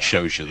there that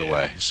shows you the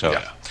way. So.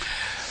 Yeah.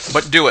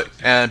 But do it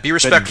and be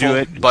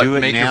respectful. But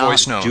make your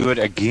voice known. Do it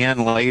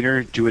again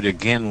later. Do it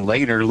again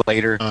later.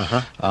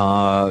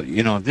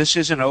 This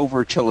isn't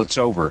over till it's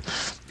over,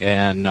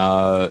 and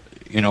by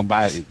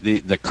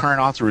the current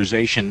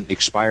authorization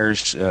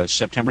expires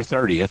September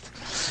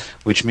 30th,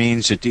 which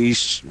means that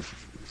these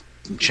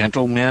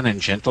gentlemen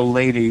and gentle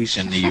ladies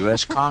in the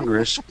U.S.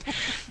 Congress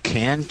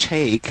can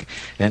take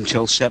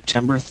until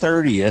September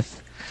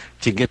 30th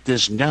to get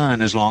this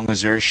done as long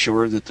as they're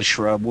sure that the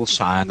shrub will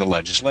sign the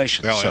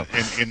legislation. Well, So,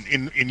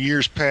 in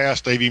years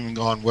past, they've even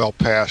gone well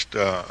past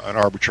an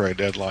arbitrary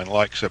deadline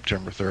like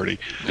September 30.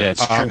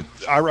 that's true.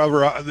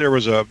 There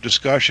was a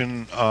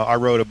discussion I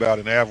wrote about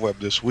in AvWeb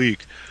this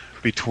week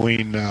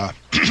between,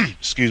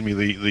 excuse me,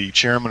 the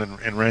chairman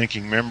and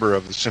ranking member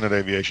of the Senate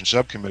Aviation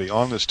Subcommittee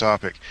on this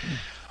topic.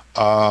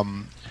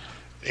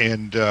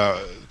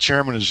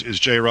 Chairman is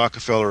Jay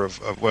Rockefeller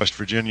of West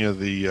Virginia.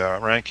 The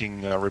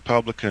ranking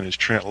Republican is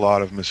Trent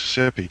Lott of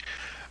Mississippi.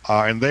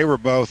 And they were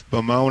both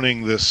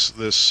bemoaning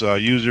this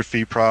user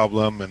fee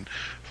problem, and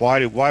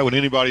why would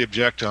anybody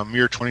object to a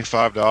mere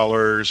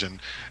 $25?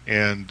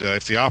 And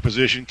if the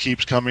opposition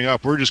keeps coming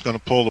up, we're just going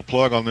to pull the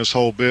plug on this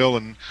whole bill,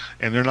 and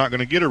they're not going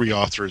to get a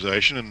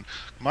reauthorization. And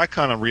my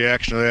kind of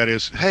reaction to that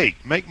is, hey,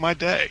 make my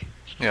day.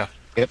 Yeah.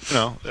 Yep.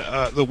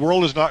 The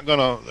world is not going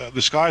to,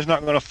 the sky's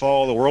not going to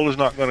fall, the world is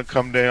not going to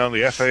come down,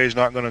 the FAA is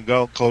not going to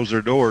go close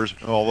their doors,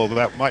 although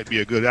that might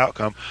be a good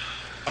outcome.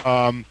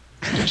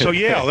 So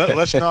yeah,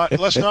 let's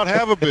not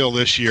have a bill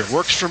this year.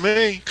 Works for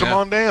me. Come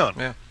on down.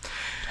 Yeah.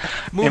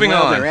 Moving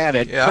and while on. they're at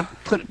it, Yeah.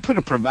 put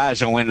a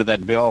proviso into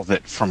that bill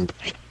that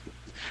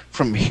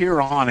from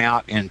here on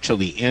out until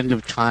the end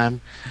of time,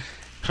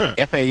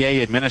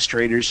 FAA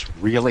administrators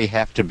really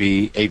have to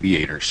be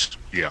aviators.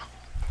 Yeah.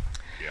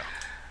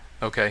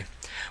 Okay.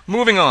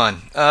 Moving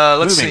on.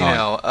 Let's see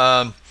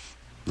now.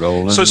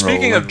 So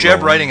speaking of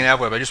Jeb writing in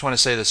AvWeb, I just want to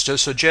say this.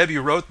 So Jeb,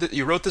 you wrote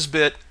this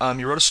bit.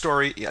 You wrote a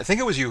story. I think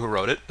it was you who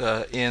wrote it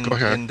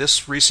in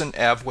this recent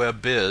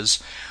AvWeb Biz,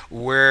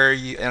 where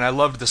and I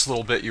loved this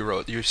little bit you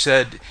wrote. You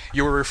said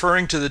you were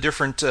referring to the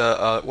different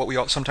what we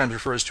sometimes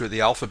refers to as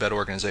the alphabet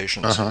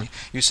organizations. Uh-huh.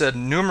 You said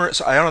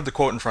numerous. I don't have the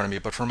quote in front of me,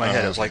 but from my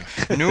head, it was like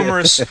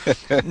numerous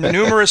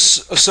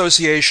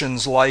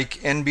associations like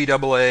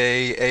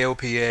NBAA,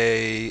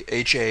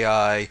 AOPA,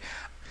 HAI.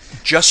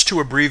 Just to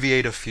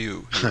abbreviate a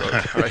few, you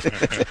wrote, right?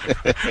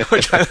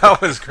 Which I thought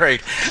was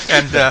great.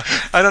 And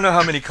I don't know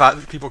how many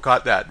people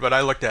caught that, but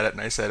I looked at it and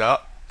I said, oh,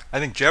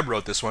 I think Jeb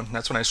wrote this one.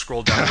 That's when I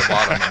scrolled down to the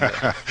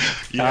bottom.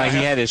 He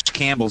had his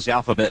Campbell's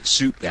alphabet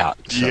soup out.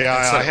 So.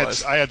 Yeah,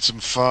 I had some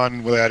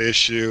fun with that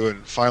issue,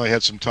 and finally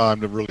had some time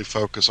to really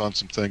focus on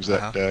some things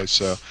that day.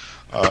 So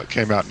it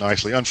came out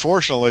nicely.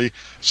 Unfortunately,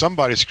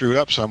 somebody screwed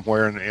up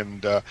somewhere,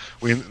 and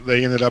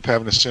they ended up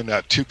having to send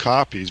out 2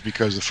 copies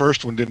because the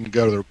first one didn't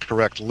go to the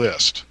correct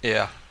list.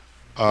 Yeah.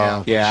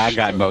 I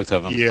got both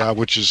of them. Yeah,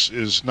 which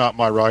is not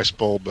my rice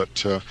bowl,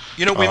 but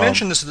we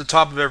mentioned this at the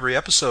top of every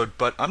episode,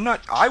 but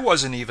I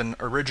wasn't even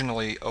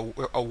originally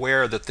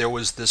aware that there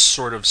was this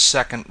sort of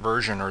second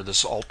version or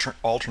this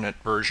alternate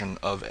version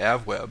of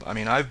AvWeb. I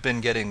mean, I've been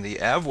getting the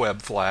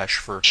AvWeb Flash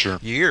for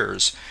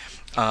years.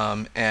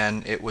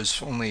 And it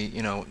was only,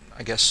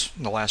 I guess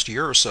in the last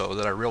year or so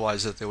that I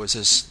realized that there was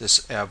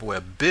this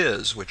AvWeb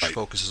Biz, which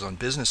focuses on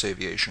business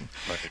aviation.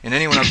 Right. And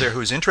anyone out there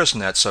who's interested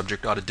in that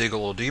subject ought to dig a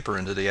little deeper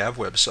into the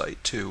AvWeb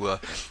site. You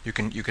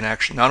can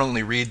actually not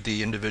only read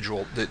the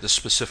individual, the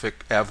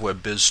specific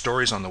AvWeb Biz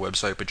stories on the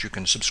website, but you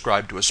can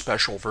subscribe to a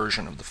special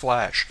version of the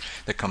Flash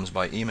that comes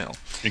by email.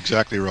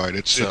 Exactly right.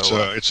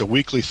 It's a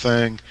weekly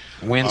thing.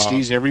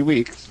 Wednesdays every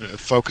week. It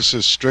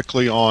focuses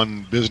strictly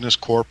on business,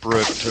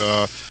 corporate.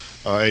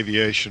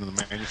 Aviation and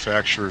the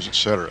manufacturers,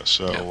 etc.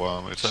 So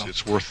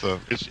it's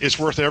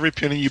worth every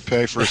penny you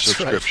pay for a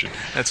subscription. Right.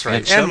 That's right,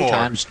 and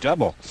sometimes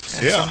double.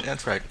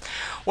 That's right.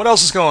 What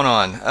else is going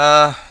on?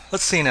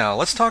 Let's see now.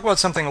 Let's talk about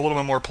something a little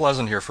bit more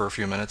pleasant here for a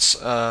few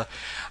minutes. I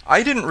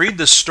didn't read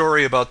this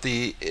story about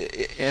the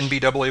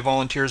NBAA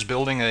volunteers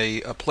building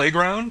a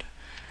playground.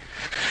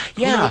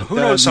 Yeah, who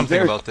knows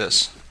something about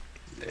this?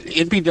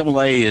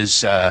 NBAA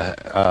is.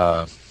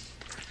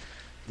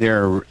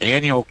 Their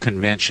annual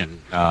convention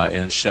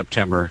in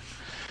September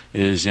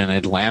is in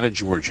Atlanta,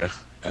 Georgia,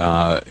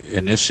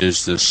 and this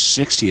is the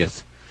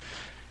 60th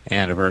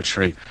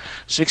anniversary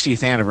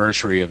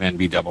of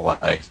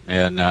NBAA,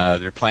 and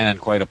they're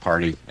planning quite a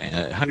party.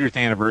 100th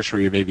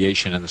anniversary of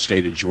aviation in the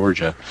state of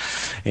Georgia,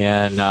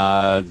 and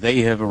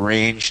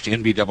NBAA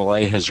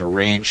has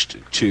arranged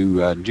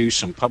to do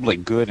some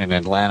public good in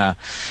Atlanta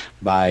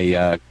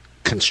by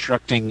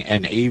constructing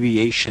an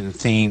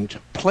aviation-themed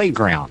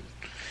playground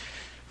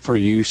for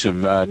use of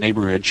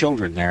neighborhood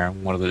children there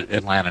in one of the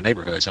Atlanta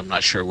neighborhoods. I'm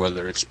not sure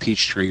whether it's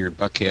Peachtree or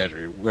Buckhead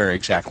or where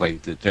exactly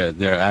that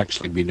they'll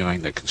actually be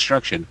doing the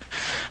construction.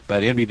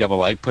 But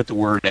NBAA put the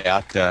word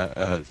out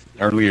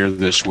earlier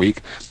this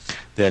week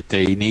that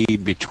they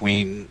need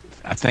between,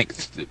 I think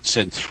it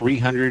said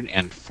 300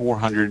 and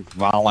 400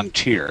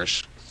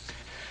 volunteers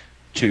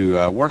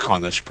to work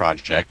on this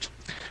project.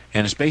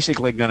 And it's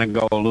basically going to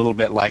go a little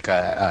bit like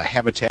a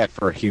Habitat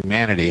for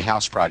Humanity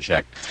house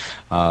project.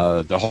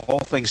 The whole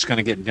thing's going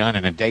to get done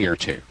in a day or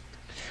two.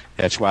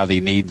 That's why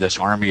they need this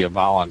army of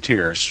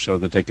volunteers so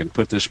that they can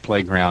put this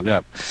playground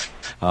up.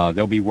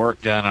 There'll be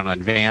work done in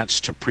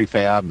advance to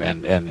prefab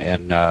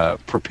and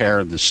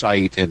prepare the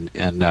site and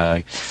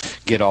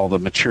get all the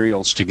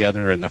materials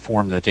together in the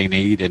form that they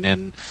need. And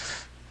then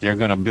they're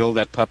going to build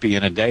that puppy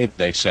in a day,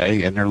 they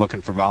say, and they're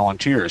looking for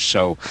volunteers.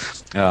 So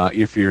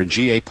if you're a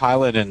GA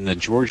pilot in the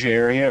Georgia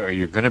area, or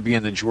you're going to be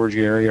in the Georgia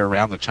area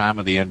around the time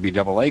of the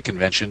NBAA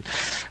convention,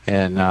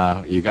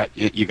 and you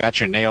got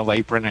your nail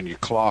apron and your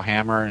claw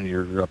hammer and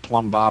your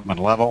plumb bob and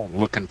level,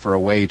 looking for a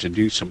way to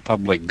do some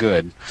public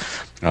good,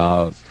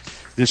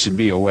 this would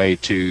be a way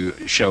to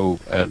show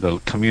the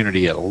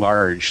community at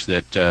large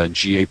that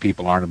GA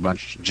people aren't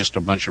just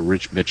a bunch of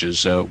rich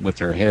bitches with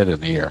their head in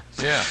the air.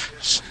 Yeah.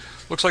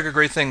 Looks like a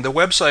great thing. The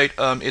website,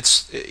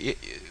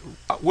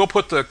 we'll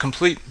put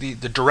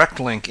the direct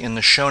link in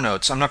the show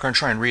notes. I'm not going to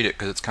try and read it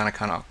because it's kind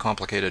of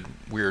complicated,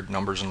 weird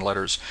numbers and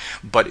letters.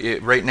 But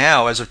right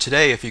now, as of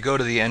today, if you go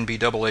to the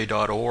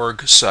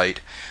nbaa.org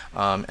site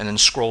and then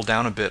scroll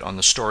down a bit on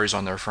the stories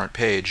on their front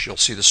page, you'll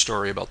see the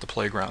story about the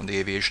playground, the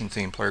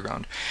aviation-themed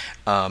playground.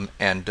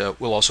 And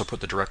we'll also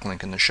put the direct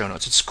link in the show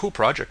notes. It's a cool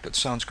project. It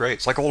sounds great.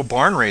 It's like a little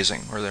barn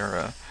raising where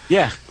they're...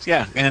 Yeah,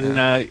 and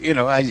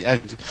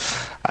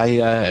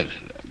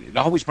it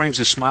always brings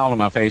a smile to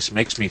my face. It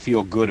makes me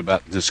feel good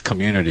about this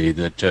community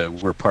that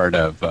we're part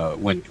of.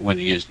 When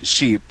you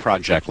see a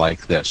project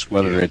like this,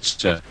 whether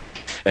it's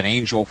an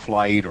Angel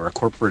flight or a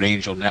corporate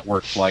Angel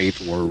network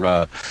flight,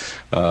 or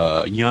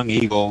Young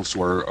Eagles,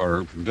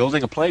 or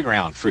building a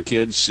playground for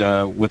kids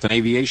with an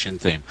aviation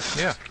theme.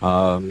 Yeah.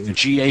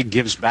 GA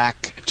gives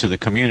back to the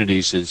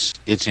communities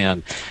it's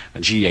in.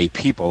 GA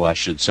people, I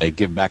should say,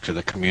 give back to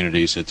the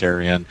communities that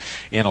they're in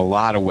a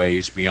lot of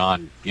ways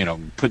beyond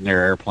putting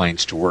their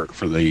airplanes to work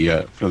for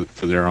the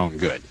for their own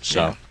good.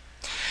 So,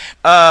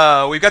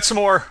 we've got some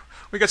more.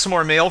 We got some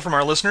more mail from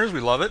our listeners.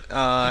 We love it.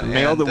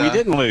 Mail that we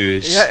didn't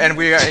lose. Yeah, and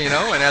we, and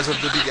as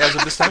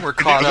of this time, we're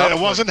caught up.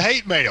 It wasn't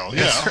hate mail.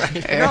 Yeah,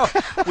 right. No,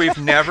 we've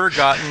never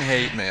gotten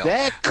hate mail.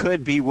 That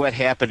could be what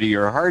happened to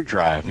your hard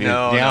drive. You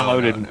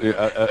downloaded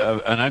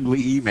an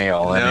ugly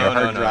email, and your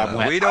hard drive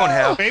went. We don't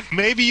have.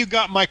 Maybe you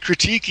got my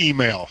critique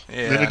email.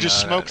 Then it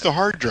just smoked the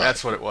hard drive.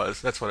 That's what it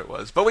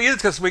was. But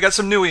we got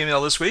some new email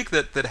this week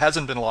that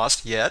hasn't been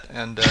lost yet,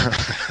 and.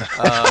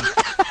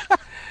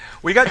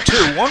 We got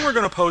two. One we're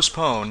going to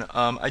postpone.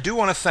 I do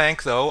want to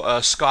thank,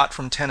 though, Scott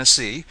from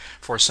Tennessee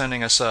for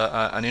sending us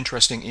an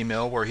interesting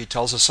email where he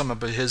tells us some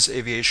of his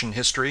aviation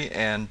history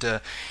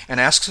and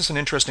asks us an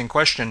interesting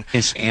question.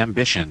 His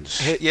ambitions.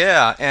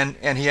 Yeah,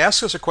 and he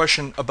asks us a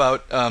question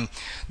about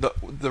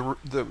the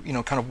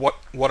kind of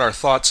what our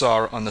thoughts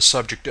are on the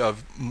subject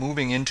of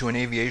moving into an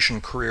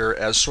aviation career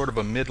as sort of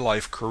a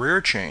midlife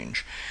career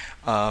change.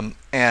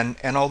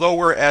 And although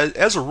we're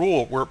as a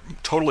rule we're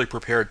totally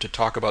prepared to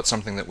talk about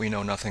something that we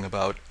know nothing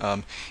about,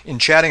 in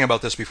chatting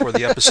about this before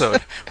the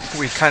episode,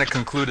 we kind of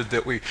concluded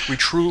that we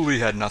truly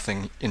had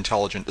nothing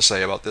intelligent to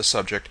say about this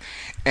subject.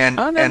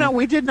 No,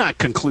 we did not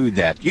conclude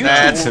that. You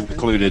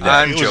concluded that.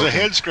 I'm it joking. was a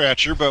head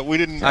scratcher, but we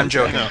didn't. I'm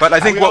joking, but I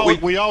think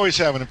we always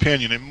have an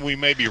opinion, and we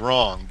may be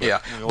wrong.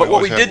 But but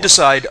what we did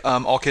decide,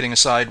 all kidding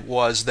aside,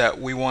 was that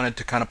we wanted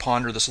to kind of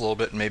ponder this a little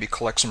bit and maybe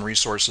collect some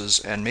resources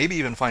and maybe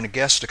even find a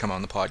guest to come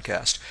on the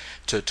podcast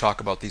to talk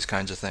about these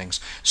kinds of things.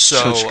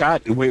 So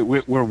Scott,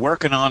 we're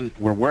working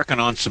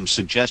on some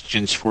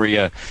suggestions for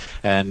you,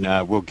 and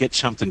we'll get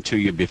something to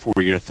you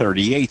before your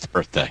 38th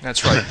birthday.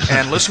 That's right.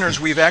 And listeners,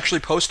 we've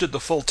actually posted the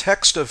full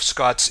text of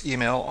Scott's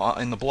email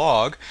in the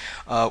blog,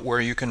 where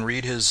you can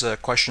read his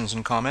questions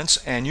and comments,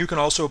 and you can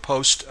also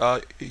post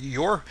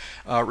your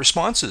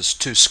responses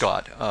to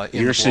Scott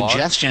in your the blog.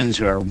 Suggestions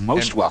are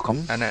most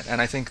welcome. And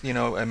I think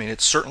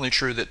it's certainly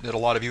true that a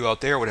lot of you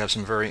out there would have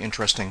some very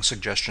interesting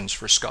suggestions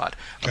for Scott.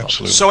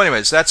 Absolutely. So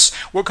anyways,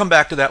 we'll come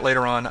back to that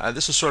later on.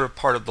 This is sort of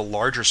part of the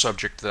larger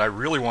subject that I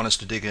really want us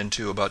to dig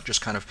into about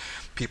just kind of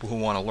people who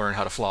want to learn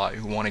how to fly,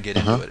 who want to get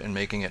into it and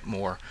making it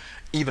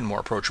even more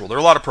approachable. There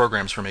are a lot of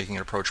programs for making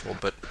it approachable,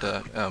 but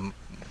I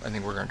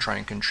think we're going to try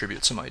and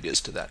contribute some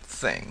ideas to that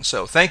thing.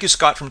 So thank you,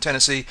 Scott from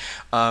Tennessee.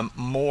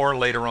 More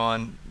later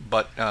on,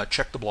 but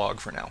check the blog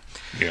for now.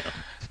 Yeah.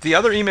 The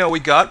other email we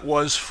got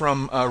was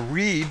from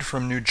Reed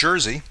from New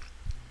Jersey.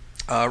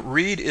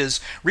 Reed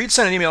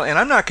sent an email, and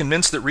I'm not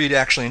convinced that Reed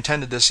actually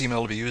intended this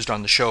email to be used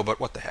on the show, but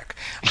what the heck.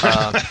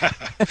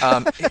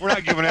 We're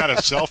not giving out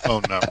a cell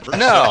phone number.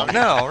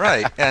 No,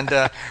 right. And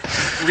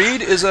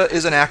Reed is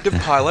an active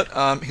pilot.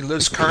 He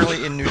lives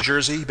currently in New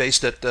Jersey,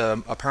 based at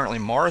apparently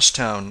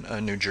Morristown,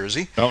 New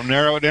Jersey. Don't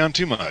narrow it down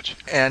too much.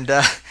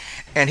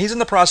 And he's in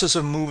the process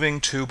of moving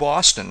to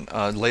Boston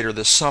later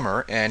this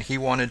summer, and he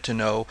wanted to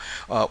know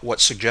what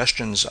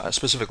suggestions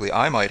specifically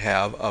I might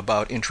have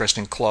about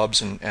interesting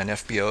clubs and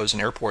FBOs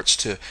and airports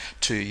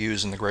to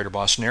use in the greater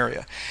Boston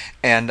area.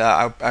 And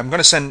I'm going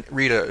to send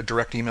Reed a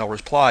direct email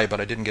reply,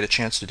 but I didn't get a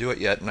chance to do it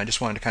yet, and I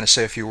just wanted to kind of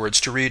say a few words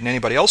to Reed and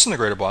anybody else in the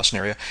greater Boston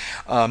area.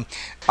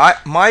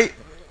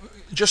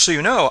 just so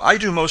you know, I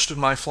do most of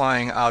my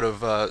flying out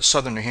of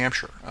southern New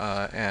Hampshire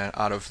and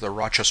out of the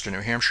Rochester,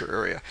 New Hampshire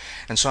area.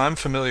 And so I'm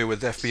familiar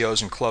with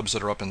FBOs and clubs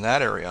that are up in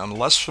that area. I'm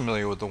less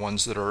familiar with the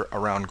ones that are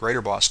around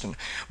Greater Boston.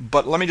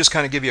 But let me just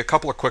kind of give you a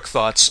couple of quick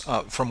thoughts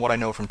from what I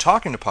know from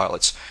talking to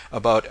pilots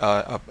about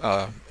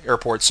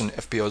airports and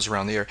FBOs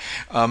around the area.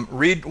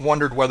 Reed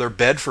wondered whether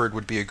Bedford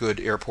would be a good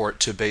airport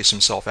to base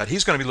himself at.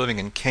 He's going to be living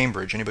in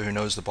Cambridge. Anybody who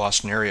knows the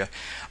Boston area,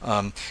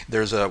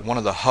 there's one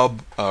of the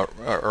hub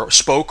or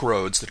spoke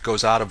roads that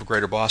goes out of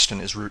Greater Boston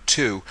is Route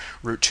 2.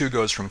 Route 2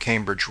 goes from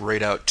Cambridge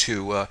right out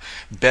to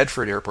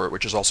Bedford Airport,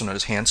 which is also known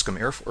as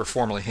Hanscom or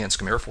formerly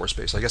Hanscom Air Force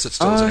Base. I guess it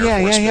still is an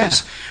Air Force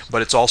base,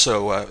 but it's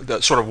also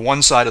the sort of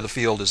one side of the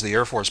field is the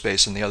Air Force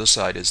Base, and the other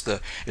side is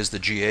the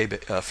GA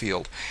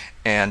field.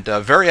 And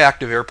very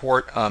active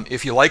airport.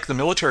 If you like the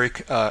military,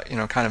 kind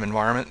of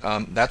environment,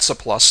 that's a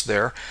plus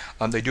there.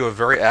 They do a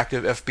very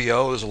active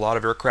FBO. There's a lot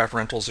of aircraft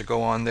rentals that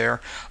go on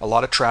there. A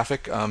lot of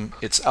traffic.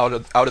 It's out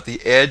at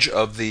the edge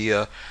of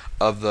the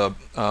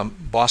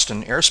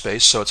Boston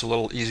airspace, so it's a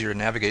little easier to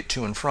navigate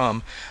to and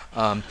from.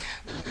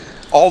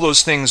 All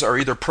those things are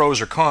either pros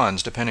or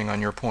cons depending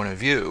on your point of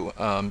view,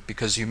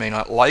 because you may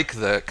not like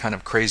the kind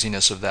of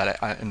craziness of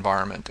that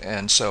environment,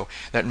 and so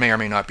that may or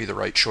may not be the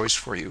right choice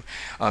for you.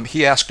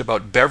 He asked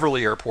about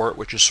Beverly Airport,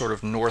 which is sort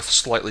of north,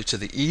 slightly to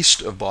the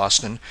east of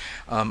Boston.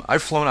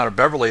 I've flown out of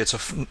Beverly.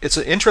 It's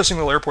an interesting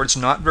little airport. It's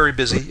not very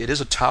busy. It is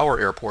a tower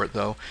airport,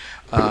 though.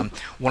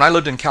 When I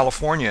lived in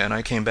California and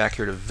I came back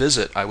here to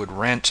visit, I would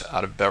rent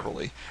out of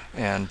Beverly,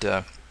 and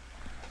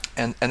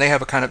they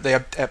have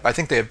I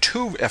think they have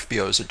 2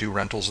 FBOs that do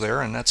rentals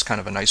there, and that's kind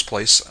of a nice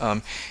place.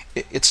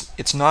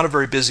 It's not a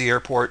very busy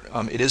airport.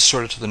 It is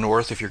sort of to the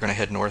north. If you're going to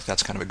head north,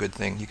 that's kind of a good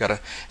thing. You got to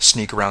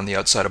sneak around the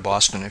outside of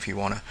Boston if you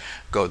want to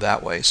go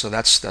that way. So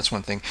that's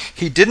one thing.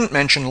 He didn't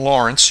mention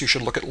Lawrence. You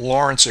should look at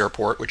Lawrence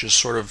Airport, which is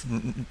sort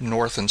of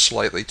north and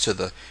slightly to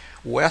the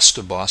west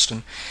of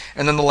Boston.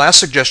 And then the last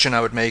suggestion I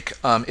would make,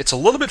 it's a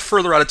little bit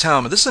further out of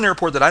town, but this is an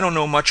airport that I don't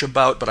know much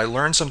about, but I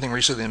learned something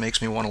recently that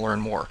makes me want to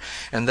learn more.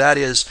 And that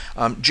is,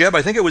 Jeb,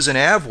 I think it was in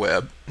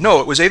AvWeb.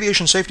 No, it was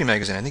Aviation Safety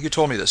Magazine. I think you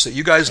told me this, that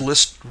you guys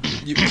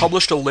you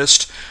published a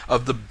list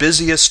of the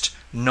busiest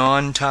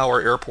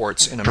non-tower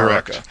airports in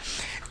America.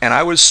 Correct. And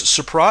I was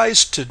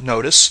surprised to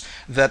notice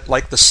that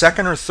like the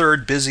second or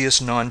third busiest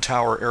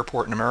non-tower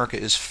airport in America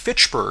is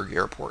Fitchburg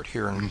Airport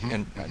here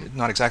in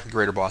not exactly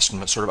Greater Boston,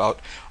 but sort of out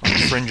on the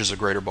fringes of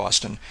Greater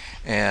Boston.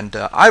 And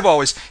I'm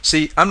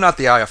not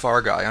the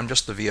IFR guy. I'm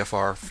just the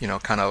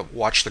VFR, kind of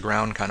watch the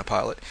ground kind of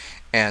pilot.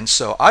 And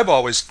so I've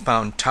always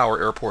found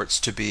tower airports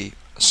to be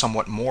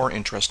somewhat more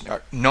interesting,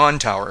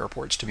 non-tower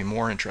airports to be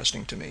more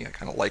interesting to me. I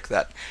kind of like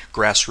that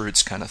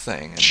grassroots kind of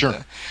thing. And,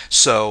 sure.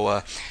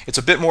 So it's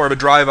a bit more of a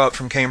drive out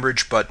from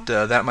Cambridge, but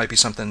that might be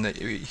something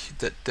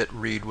that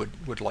Reed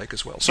would like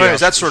as well. So anyways,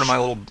 that's sort of my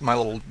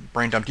little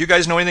brain dump. Do you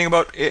guys know anything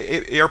about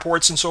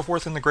airports and so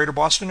forth in the Greater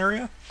Boston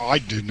area? I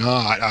do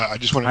not. I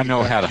just want to. I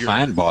know how to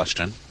find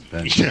Boston.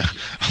 Yeah,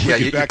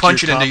 you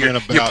punch it into your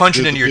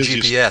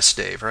GPS,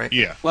 Dave, right?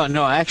 Yeah. Well,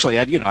 no, actually,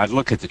 I'd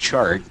look at the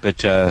chart, but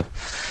the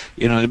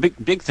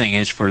big thing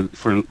is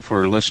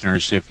for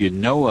listeners, if you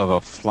know of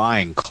a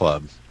flying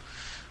club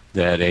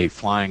that a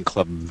flying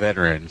club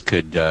veteran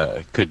could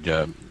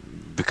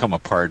become a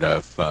part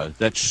of,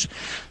 that's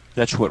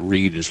what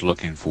Reed is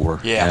looking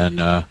for.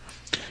 Yeah.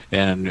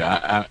 And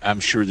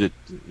I'm sure that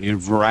a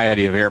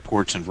variety of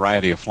airports and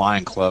variety of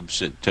flying clubs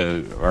that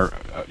are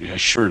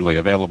assuredly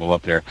available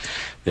up there,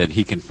 that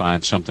he can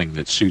find something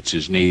that suits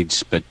his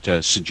needs. But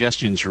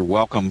suggestions are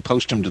welcome.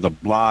 Post them to the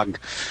blog.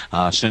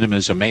 Send them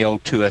as a mail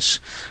to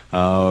us.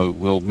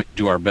 We'll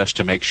do our best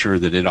to make sure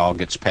that it all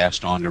gets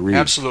passed on to Reed.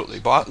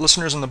 Absolutely.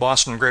 Listeners in the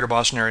Boston and Greater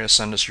Boston area,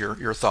 send us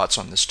your thoughts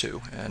on this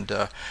too. And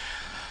I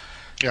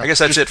guess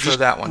that's it for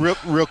that one.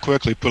 Real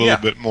quickly, put a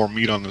little bit more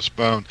meat on this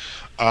bone.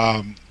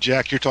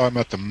 Jack, you're talking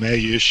about the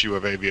May issue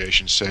of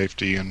Aviation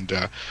Safety, and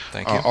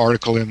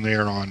article in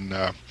there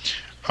on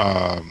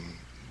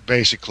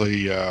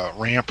basically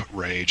ramp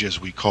rage, as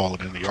we call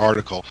it in the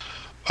article,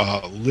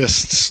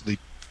 lists the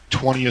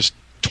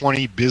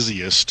 20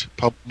 busiest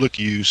public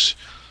use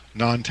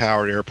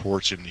non-towered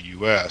airports in the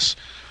U.S.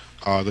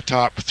 The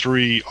top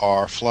 3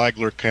 are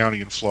Flagler County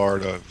in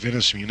Florida,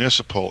 Venice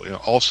Municipal,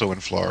 also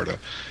in Florida,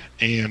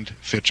 and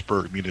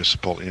Fitchburg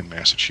Municipal in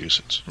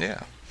Massachusetts.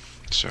 Yeah.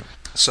 So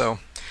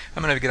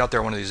I'm going to get out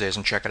there one of these days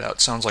and check it out.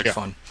 Sounds like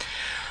fun.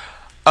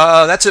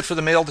 That's it for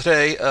the mail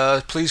today.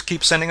 Please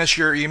keep sending us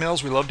your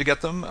emails. We love to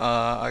get them.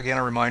 Again,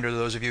 a reminder to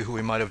those of you who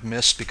we might have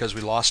missed because we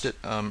lost it,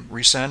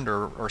 resend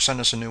or send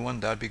us a new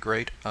one. That'd be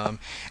great.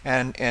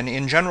 And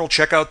in general,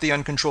 check out the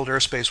Uncontrolled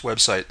Airspace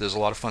website. There's a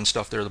lot of fun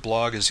stuff there. The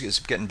blog is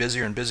getting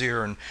busier and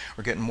busier, and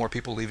we're getting more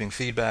people leaving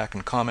feedback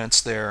and comments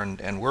there,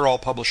 and we're all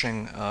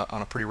publishing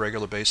on a pretty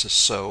regular basis.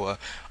 So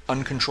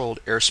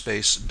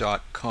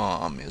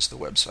uncontrolledairspace.com is the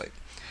website.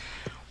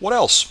 What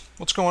else?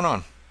 What's going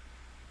on?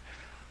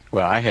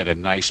 Well, I had a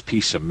nice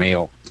piece of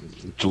mail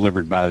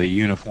delivered by the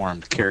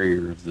uniformed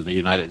carrier of the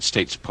United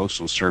States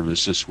Postal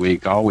Service this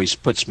week. Always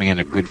puts me in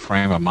a good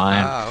frame of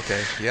mind. Ah,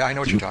 okay. Yeah, I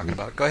know what you're talking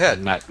about. Go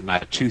ahead. My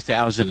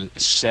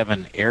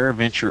 2007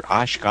 AirVenture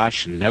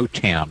Oshkosh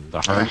NOTAM.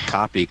 The hard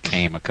copy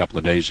came a couple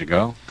of days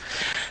ago.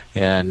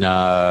 And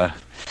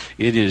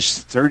it is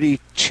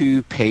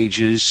 32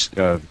 pages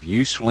of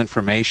useful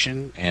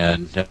information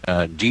and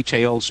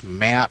details,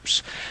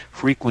 maps,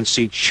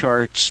 frequency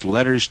charts,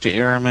 letters to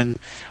airmen,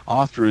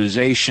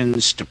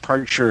 authorizations,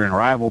 departure and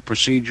arrival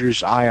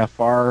procedures,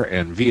 IFR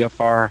and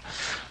VFR.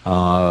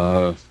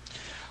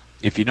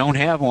 If you don't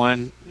have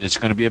one, it's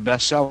going to be a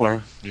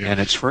bestseller, and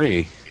it's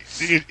free.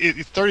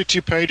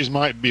 32 pages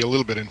might be a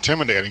little bit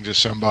intimidating to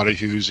somebody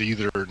who's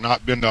either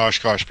not been to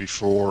Oshkosh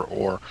before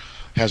or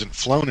hasn't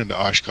flown into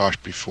Oshkosh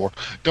before.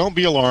 Don't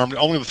be alarmed.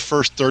 Only the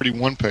first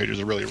 31 pages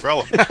are really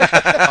relevant.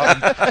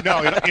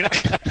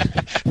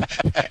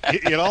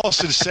 In all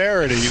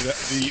sincerity,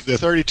 the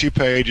 32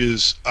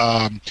 pages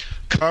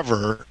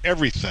cover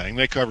everything.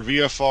 They cover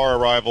VFR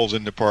arrivals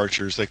and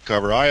departures. They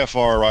cover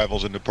IFR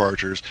arrivals and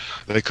departures.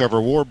 They cover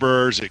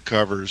warbirds. It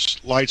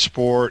covers light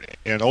sport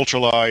and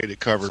ultralight. It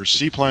covers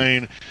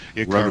seaplane.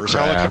 It covers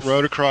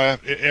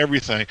rotorcraft,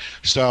 everything.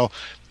 So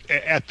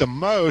at the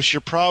most,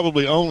 you're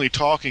probably only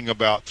talking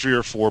about 3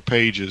 or 4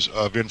 pages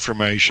of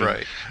information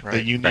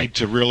that you need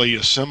to really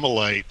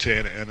assimilate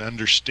and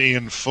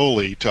understand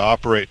fully to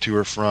operate to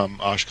or from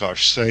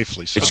Oshkosh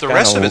safely. So But the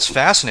rest of it's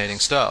fascinating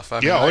stuff.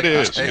 It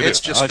is.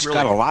 It's really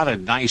got a lot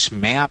of nice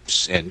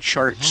maps and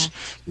charts,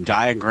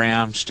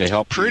 diagrams to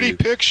help pretty you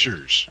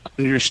pictures.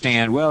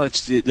 understand. Well,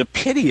 it's the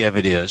pity of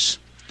it is,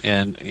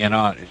 and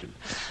I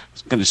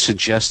was going to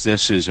suggest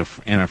this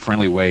in a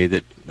friendly way,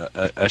 that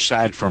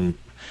aside from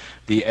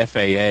the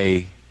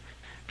FAA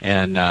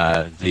and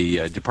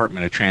the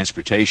Department of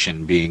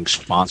Transportation being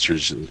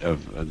sponsors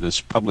of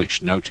this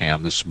published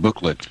NOTAM, this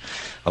booklet,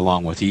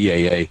 along with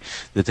EAA,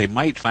 that they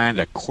might find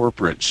a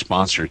corporate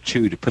sponsor,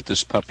 too, to put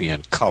this puppy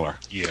in color.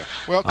 Yeah.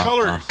 Well,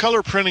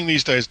 color printing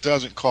these days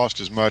doesn't cost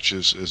as much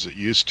as it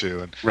used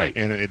to, and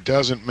it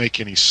doesn't make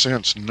any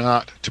sense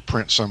not to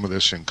print some of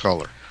this in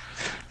color.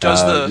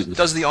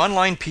 Does the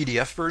online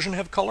PDF version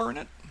have color in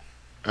it?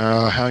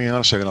 Hang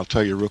on a second. I'll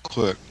tell you real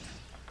quick.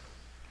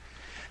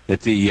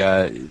 That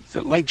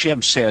like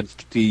Jeb said,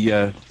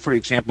 for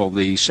example,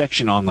 the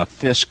section on the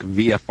Fisk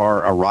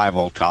VFR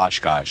arrival to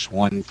Oshkosh,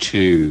 1,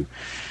 2,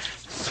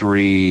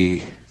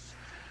 3,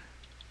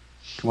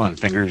 come on,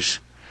 fingers,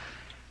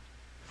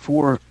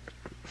 4,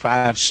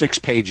 5, 6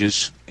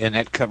 pages, and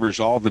that covers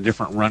all the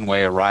different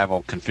runway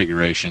arrival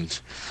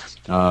configurations.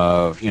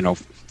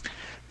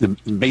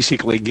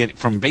 Basically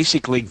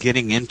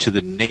getting into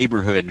the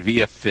neighborhood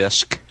via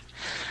Fisk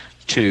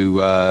to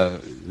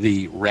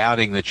the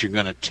routing that you're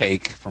going to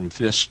take from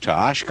Fisk to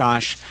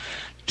Oshkosh,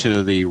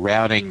 to the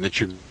routing that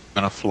you're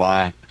going to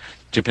fly,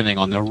 depending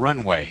on the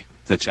runway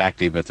that's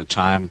active at the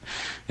time.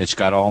 It's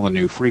got all the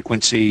new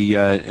frequency.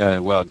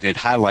 It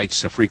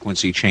highlights the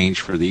frequency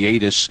change for the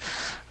ATIS.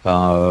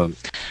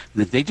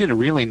 They did a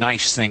really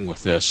nice thing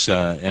with this,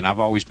 and I've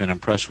always been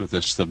impressed with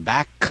this. The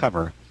back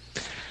cover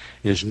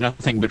is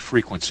nothing but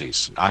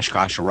frequencies.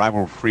 Oshkosh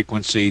arrival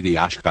frequency, the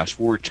Oshkosh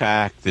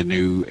VORTAC, the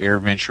new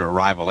AirVenture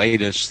arrival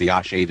ATIS, the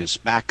Osh ATIS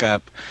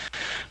backup,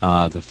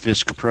 the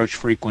Fisk approach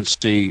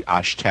frequency,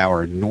 Osh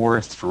Tower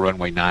North for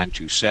runway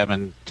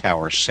 927,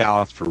 Tower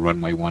South for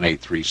runway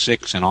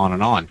 1836, and on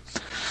and on.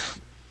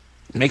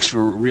 Makes for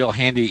a real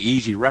handy,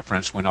 easy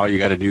reference when all you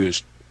got to do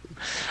is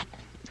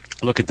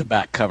look at the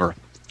back cover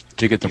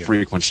to get the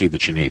frequency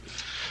that you need.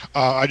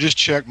 I just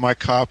checked my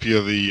copy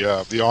of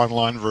the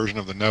online version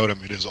of the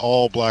NOTAM. It is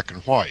all black and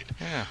white.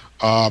 Yeah.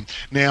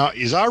 Now,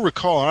 as I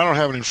recall, and I don't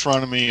have it in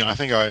front of me, I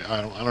think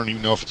I don't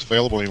even know if it's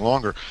available any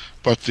longer,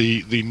 but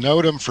the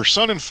NOTAM for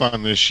Sun and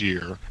Fun this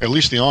year, at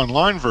least the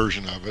online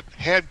version of it,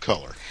 had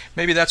color.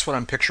 Maybe that's what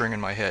I'm picturing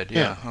in my head.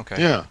 Yeah. Okay.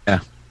 Yeah.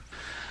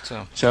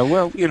 So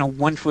well,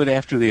 one foot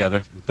after the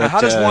other. But, now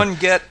how does one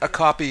get a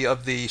copy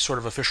of the sort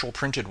of official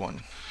printed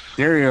one?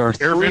 There are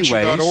 3 ways.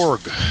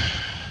 Airventure.org.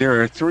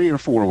 There are 3 or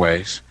 4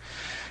 ways.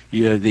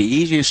 The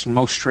easiest and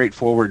most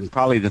straightforward, and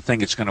probably the thing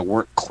that's going to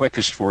work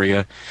quickest for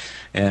you,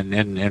 and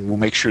we'll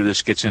make sure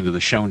this gets into the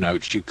show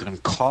notes, you can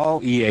call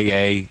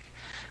EAA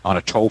on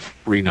a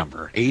toll-free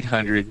number,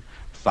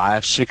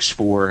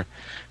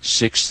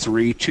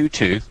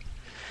 800-564-6322,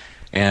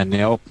 and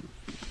they'll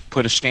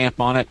put a stamp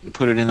on it and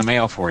put it in the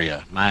mail for you.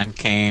 Mine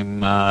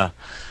came,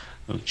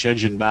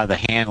 judging by the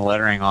hand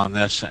lettering on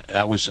this,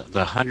 that was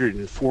the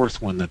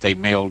 104th one that they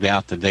mailed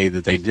out the day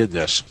that they did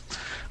this.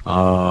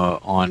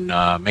 On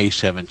May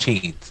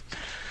 17th.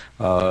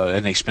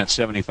 And they spent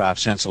 75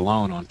 cents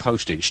alone on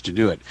postage to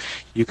do it.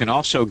 You can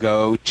also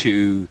go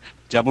to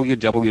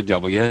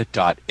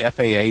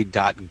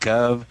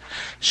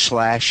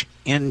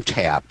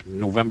www.faa.gov/NTAP,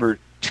 November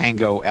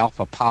Tango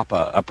Alpha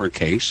Papa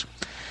uppercase,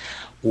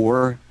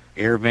 or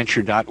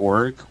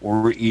airventure.org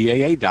or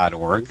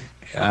EAA.org.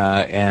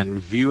 And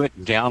view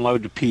it,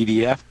 download the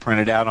PDF, print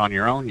it out on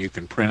your own. You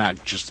can print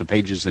out just the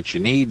pages that you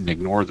need and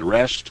ignore the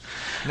rest.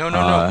 No.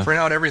 Print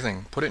out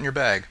everything. Put it in your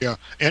bag. Yeah,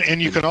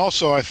 and you can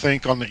also, I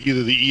think, on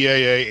either the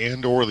EAA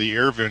and or the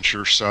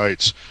AirVenture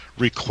sites,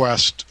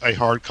 request a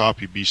hard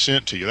copy be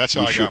sent to you. That's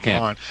how I got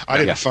mine. I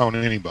didn't phone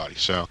anybody,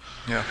 so.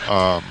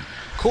 Yeah.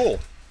 Cool.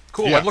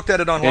 Yeah. I've looked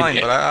at it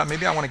online, but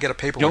maybe I want to get a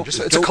paper one. It's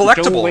a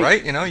collectible,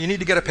 right? You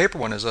need to get a paper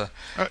one as a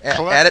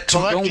add it to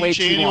collect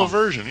each annual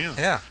version.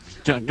 Yeah.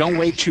 Don't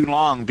wait too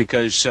long,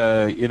 because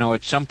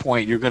at some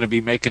point you're going to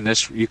be making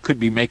this. You could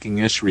be making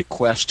this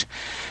request,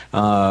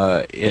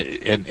 and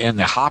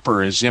the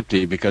hopper is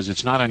empty, because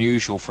it's not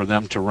unusual for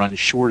them to run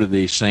short of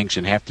these things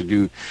and have to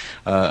do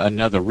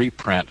another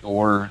reprint,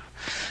 or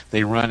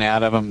they run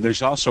out of them.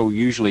 There's also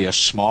usually a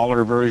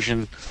smaller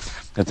version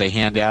that they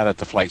hand out at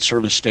the flight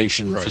service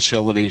station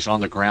facilities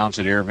on the grounds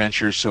at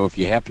AirVenture. So if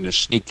you happen to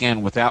sneak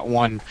in without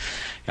one,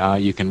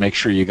 you can make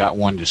sure you got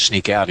one to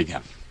sneak out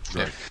again.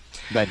 Right.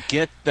 But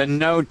get the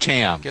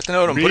NOTAM. Get the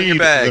NOTAM. Put it in your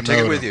bag.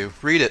 Take it with you.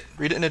 Read it.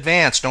 Read it in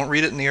advance. Don't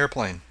read it in the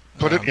airplane.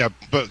 But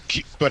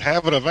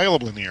have it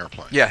available in the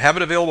airplane. Yeah, have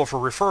it available for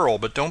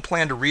referral, but don't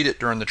plan to read it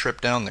during the trip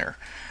down there.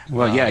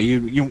 Well,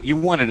 you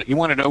want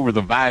it over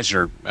the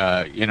visor.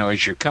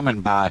 As you're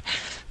coming by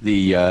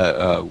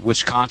the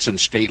Wisconsin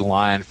state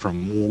line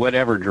from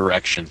whatever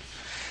direction.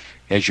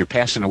 As you're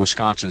passing the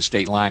Wisconsin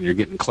state line, you're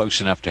getting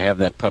close enough to have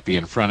that puppy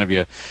in front of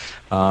you,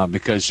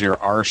 because there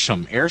are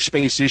some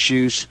airspace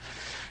issues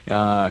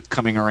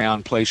coming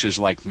around places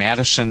like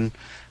Madison,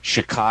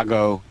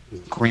 Chicago,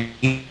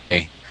 Green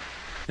Bay,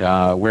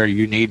 where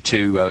you need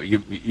to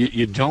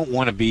you don't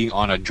want to be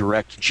on a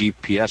direct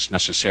GPS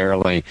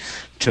necessarily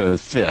to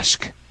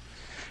Fisk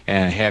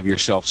and have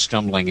yourself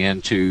stumbling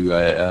into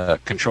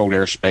controlled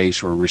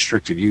airspace or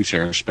restricted use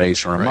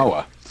airspace or a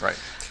MOA. Right.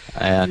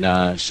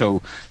 And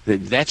so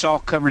that's all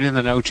covered in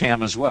the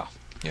NOTAM as well.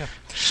 Yeah.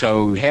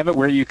 So have it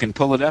where you can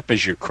pull it up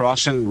as you're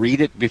crossing,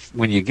 read it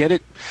when you get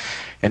it,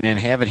 and then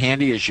have it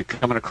handy as you're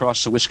coming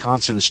across the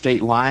Wisconsin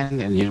state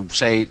line, and you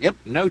say, yep,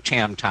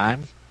 NOTAM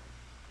time.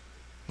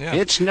 Yeah.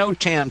 It's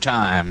NOTAM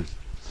time.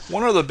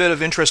 One other bit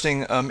of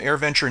interesting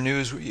AirVenture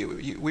news,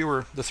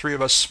 the three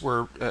of us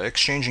were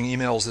exchanging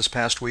emails this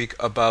past week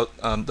about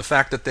the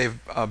fact that they've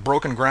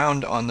broken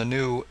ground on the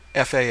new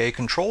FAA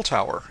control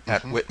tower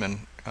at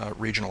Whitman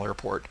Regional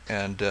Airport,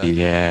 and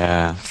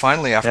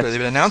finally, after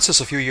they've announced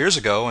this a few years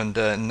ago, and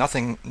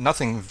nothing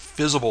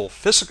visible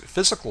has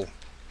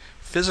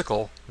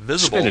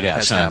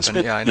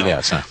happened. Yeah, I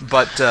know.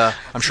 But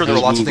I'm sure there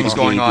are lots of things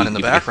going on in the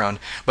background.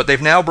 But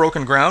they've now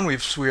broken ground. We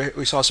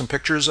saw some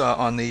pictures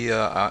on the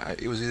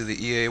it was either the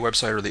EAA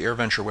website or the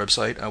AirVenture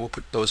website. We'll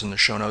put those in the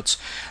show notes.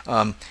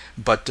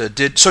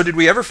 Did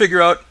we ever figure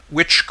out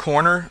which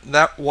corner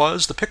that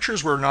was? The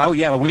pictures were not. Oh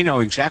yeah, we know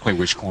exactly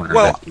which corner.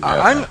 Well,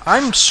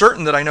 I'm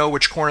certain that I know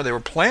which corner they were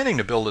planning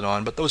to build it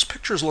on, but those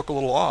pictures look a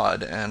little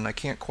odd, and I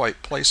can't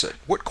quite place it.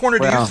 What corner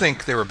do you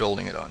think they were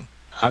building it on?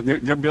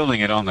 They're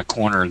building it on the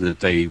corner that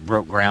they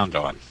broke ground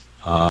on,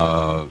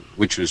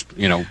 which was,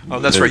 Oh,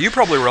 that's right. You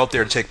probably were out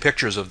there to take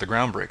pictures of the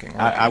groundbreaking.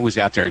 I was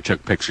out there and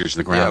took pictures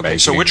of the groundbreaking. Okay.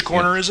 So which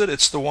corner is it?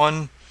 It's the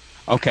one.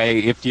 Okay,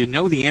 if you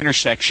know the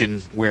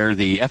intersection where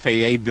the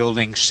FAA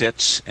building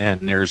sits, and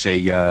there's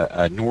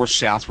a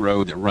north-south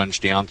road that runs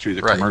down through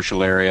the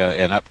commercial area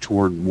and up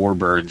toward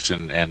Warbirds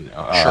and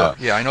sure.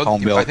 Yeah, I know.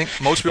 Homebuilt. I think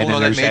most people know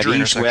that major intersection.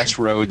 There's that east-west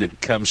road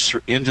that comes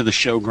into the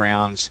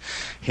showgrounds,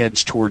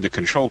 heads toward the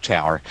control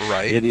tower.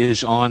 Right. It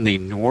is on the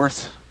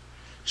north.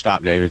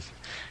 Stop, David.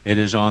 It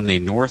is on the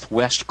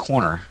northwest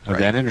corner of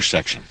that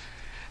intersection.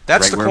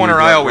 That's the corner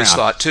I always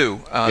thought, too.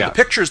 Yeah. The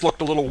pictures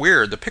looked a little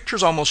weird. The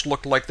pictures almost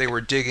looked like they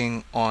were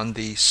digging on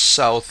the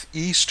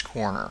southeast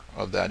corner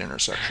of that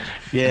intersection.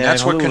 Yeah, and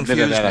that's what confused bit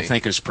of that, me. I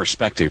think, is a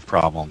perspective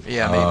problem.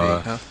 Yeah,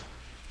 maybe.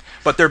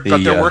 But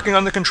they're working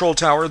on the control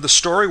tower. The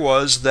story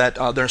was that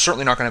they're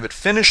certainly not going to have it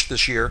finished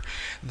this year.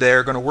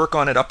 They're going to work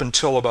on it up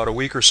until about a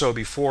week or so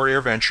before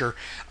AirVenture,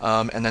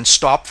 and then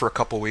stop for a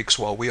couple of weeks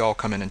while we all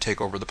come in and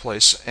take over the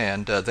place,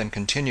 and then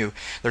continue.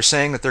 They're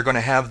saying that they're going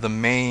to have the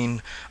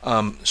main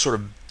sort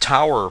of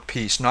tower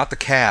piece, not the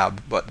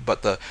cab,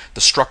 but the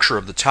structure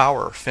of the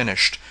tower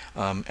finished,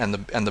 and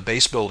the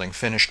base building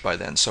finished by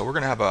then. So we're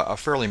going to have a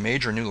fairly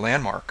major new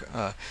landmark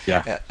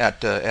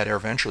at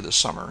AirVenture this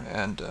summer,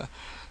 and.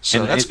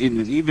 So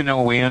even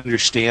though we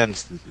understand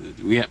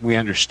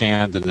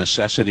the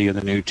necessity of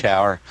the new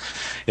tower,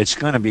 it's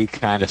going to be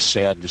kind of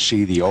sad to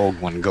see the old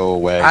one go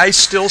away. I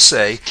still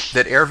say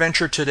that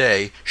AirVenture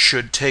today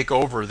should take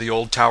over the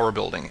old tower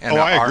building, and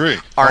I agree.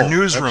 Our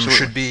newsroom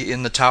should be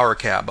in the tower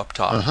cab up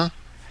top. Uh-huh.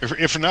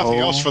 If nothing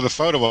else, for the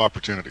photo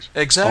opportunities.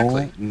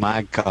 Exactly. Oh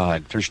my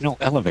God! There's no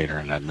elevator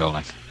in that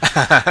building.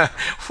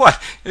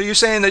 What? Are you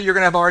saying that you're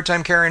going to have a hard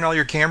time carrying all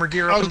your camera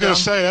gear up and down? I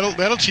was going to say,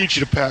 that'll teach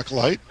you to pack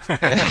light.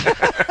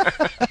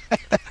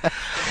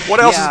 What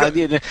else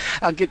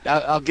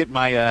I'll get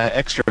my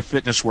extra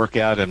fitness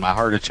workout and my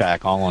heart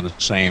attack all on the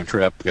same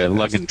trip,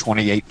 lugging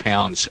 28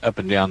 pounds up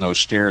and down those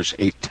stairs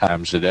 8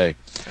 times a day.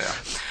 Yeah.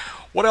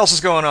 What else is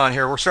going on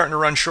here? We're starting to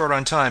run short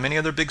on time. Any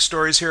other big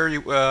stories here?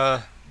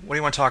 What do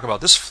you want to talk about?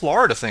 This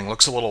Florida thing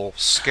looks a little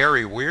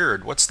scary,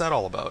 weird. What's that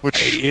all about?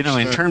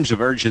 In terms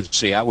of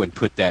urgency, I would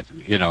put that,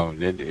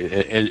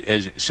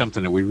 as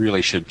something that we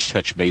really should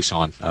touch base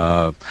on.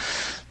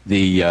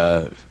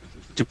 The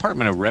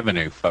Department of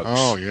Revenue folks.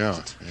 Oh,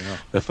 yeah.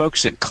 The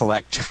folks that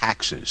collect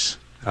taxes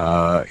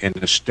in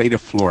the state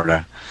of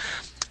Florida,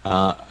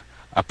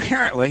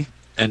 apparently,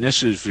 and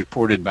this is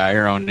reported by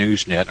our own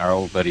Newsnet, our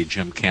old buddy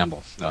Jim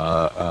Campbell,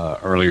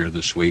 earlier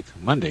this week,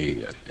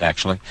 Monday,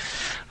 actually.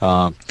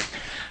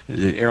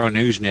 The Aero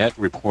Newsnet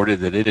reported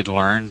that it had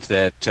learned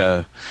that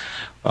the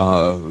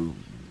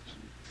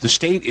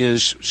state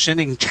is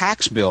sending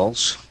tax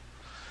bills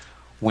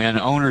when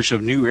owners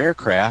of new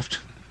aircraft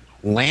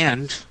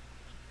land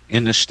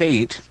in the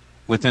state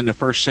within the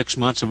first 6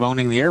 months of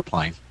owning the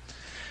airplane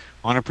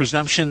on a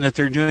presumption that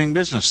they're doing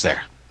business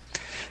there.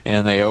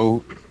 And they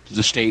owe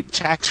the state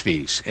tax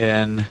fees.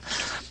 And,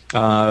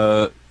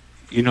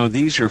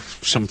 these are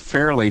some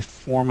fairly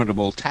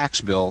formidable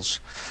tax bills.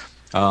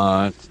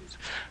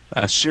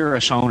 A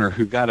Cirrus owner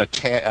who got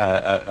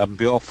a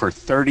bill for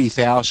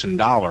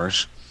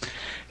 $30,000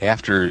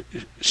 after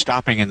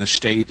stopping in the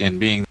state and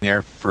being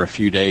there for a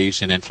few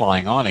days and then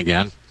flying on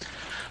again.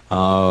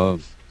 A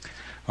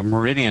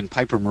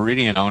Piper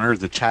Meridian owner,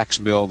 the tax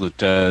bill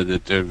that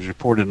was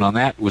reported on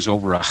that was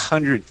over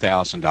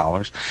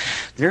 $100,000.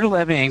 They're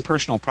levying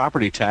personal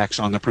property tax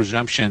on the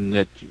presumption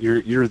that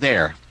you're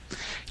there.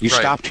 You Right.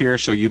 stopped here,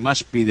 so you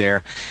must be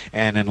there.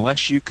 And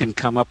unless you can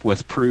come up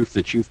with proof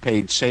that you've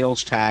paid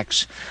sales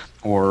tax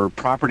or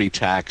property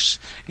tax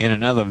in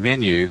another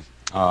venue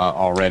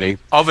already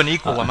Of an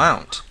equal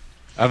amount.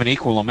 of an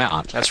equal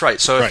amount. That's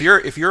right. So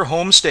Right. if your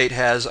home state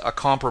has a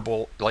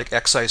comparable like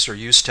excise or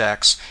use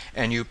tax,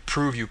 and you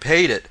prove you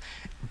paid it,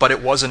 but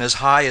it wasn't as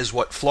high as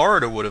what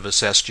Florida would have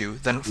assessed you,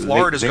 then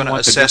Florida's they going to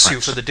want the assess you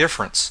difference. for the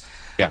difference.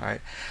 Yeah. All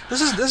right.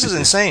 This is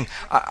insane.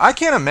 I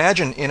can't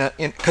imagine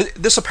 'cause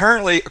this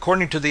apparently,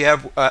 according to the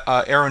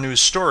Aero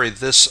News story,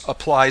 this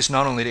applies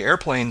not only to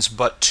airplanes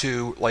but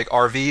to like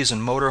RVs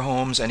and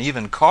motorhomes and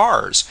even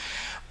cars.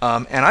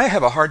 And I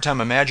have a hard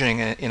time imagining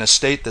in a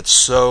state that's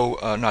so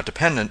not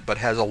dependent but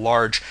has a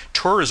large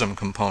tourism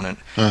component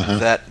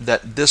that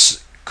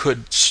this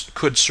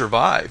could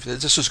survive.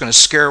 This is going to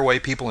scare away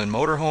people in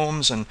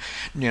motorhomes and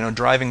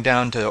driving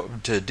down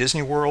to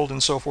Disney World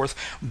and so forth.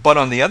 But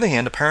on the other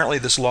hand, apparently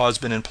this law has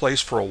been in place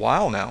for a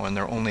while now, and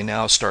they're only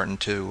now starting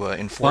to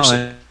enforce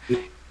it.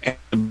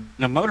 And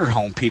the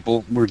motorhome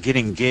people were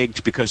getting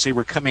gigged because they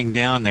were coming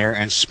down there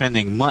and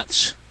spending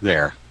months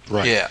there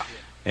Right. Yeah.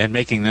 and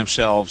making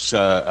themselves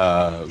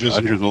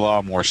under the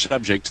law more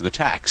subject to the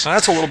tax. Now,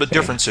 that's a little bit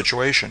different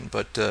situation,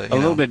 but A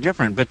little bit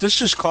different, but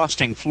this is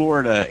costing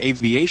Florida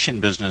aviation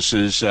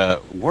businesses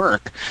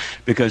work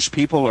because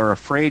people are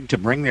afraid to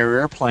bring their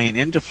airplane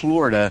into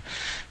Florida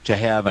to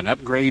have an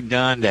upgrade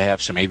done, to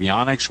have some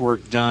avionics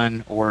work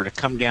done, or to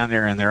come down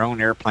there in their own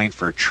airplane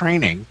for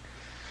training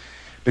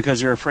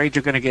because they're afraid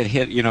they're going to get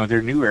hit,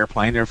 their new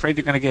airplane, they're afraid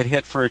they're going to get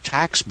hit for a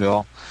tax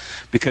bill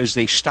because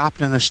they stopped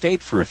in the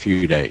state for a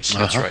few days.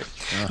 that's right.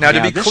 Now,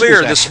 to be this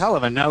clear, is this a hell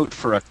of a note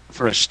for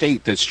a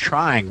state that's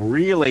trying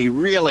really,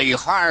 really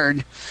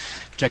hard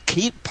to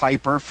keep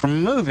Piper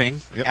from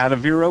moving out of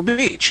Vero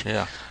Beach.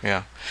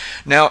 Yeah.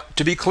 Now,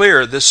 to be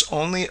clear, this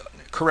only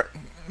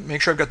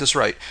make sure I've got this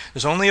right.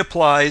 This only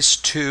applies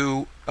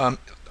to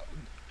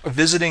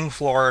visiting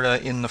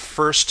Florida in the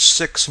first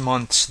 6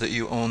 months that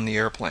you own the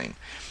airplane.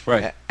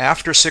 Right.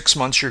 After 6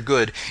 months, you're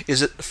good.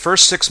 Is it the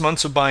first 6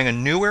 months of buying a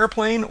new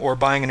airplane or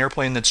buying an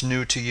airplane that's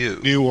new to you?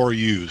 New or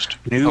used.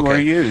 New or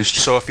used.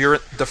 So if you're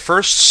the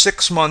first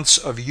 6 months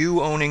of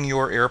you owning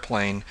your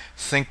airplane,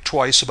 think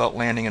twice about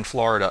landing in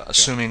Florida,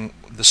 assuming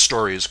the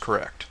story is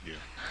correct.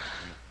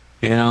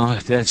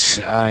 That's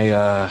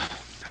I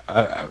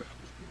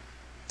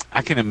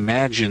can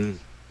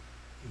imagine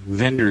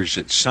vendors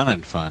at Sun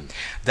and Fun.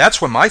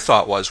 That's what my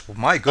thought was. Well,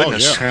 my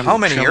goodness, yeah. how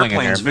many Trembling in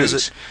airplanes their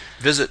boots.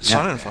 visit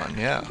Sun and Fun?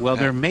 Yeah. Well,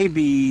 there may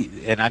be,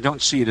 and I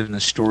don't see it in the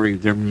story,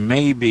 there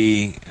may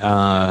be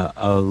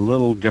a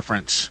little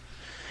difference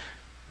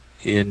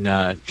in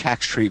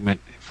tax treatment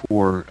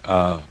for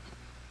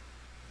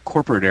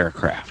corporate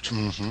aircraft.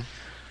 Mm-hmm.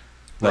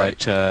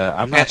 But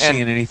I'm not And-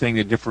 seeing anything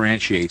that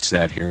differentiates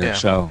that here. Yeah.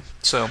 So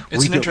So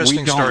it's an we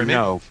interesting don't story.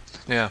 know.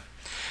 Yeah.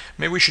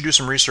 Maybe we should do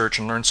some research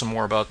and learn some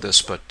more about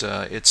this, but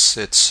it's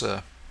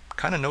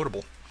kind of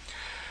notable.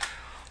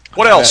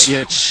 What else?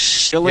 It's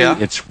silly. Yeah.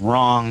 It's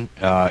wrong.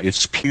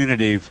 It's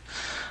punitive.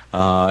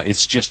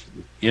 It's just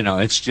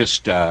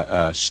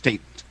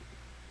state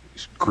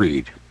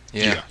greed.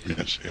 Yeah.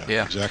 Yes,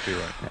 Yeah. exactly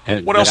right.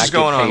 And What else that I is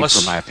going get on? paid Let's-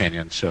 for my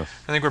opinion. So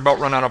I think we're about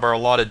run out of our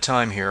allotted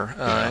time here.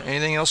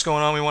 Anything else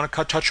going on we want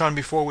to touch on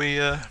before we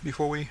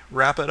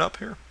wrap it up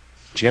here?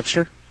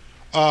 Jepster?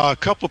 A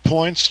couple of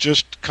points,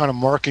 just kind of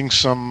marking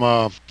some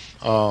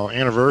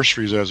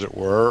anniversaries, as it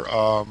were.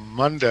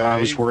 Monday. I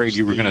was worried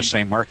you were going to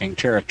say marking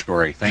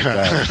territory. Thank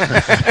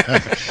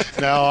God.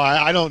 No,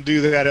 I don't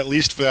do that, at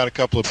least without a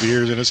couple of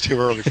beers, and it's too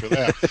early for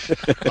that.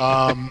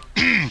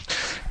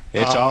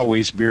 It's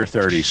always beer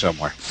 30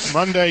 somewhere.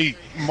 Monday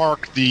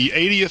marked the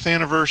 80th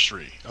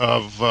anniversary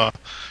of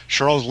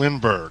Charles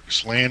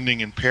Lindbergh's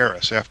landing in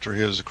Paris after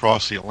his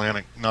across the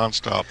Atlantic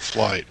nonstop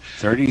flight.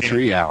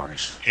 33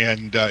 hours.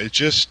 And it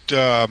just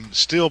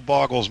still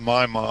boggles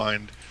my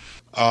mind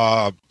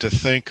to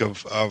think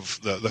of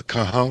the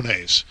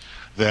cojones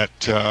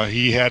that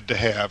he had to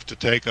have to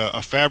take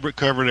a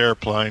fabric-covered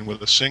airplane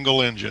with a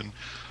single engine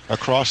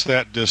across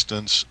that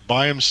distance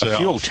by himself. A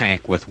fuel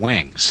tank with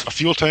wings. A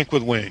fuel tank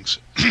with wings.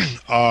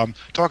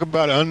 Talk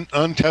about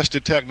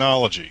untested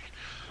technology.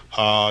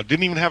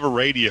 Didn't even have a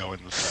radio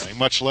in the thing,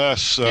 much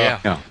less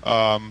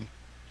a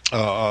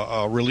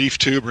relief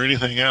tube or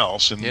anything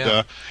else. And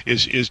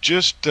is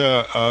just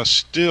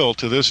still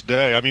to this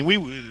day. I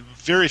mean,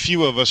 very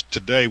few of us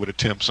today would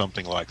attempt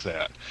something like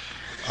that.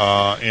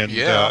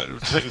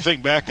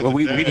 Think back. Well,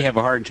 we'd have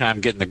a hard time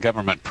getting the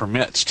government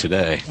permits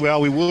today. Well,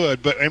 we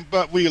would,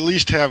 but we at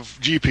least have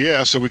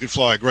GPS, so we could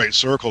fly a great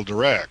circle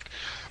direct.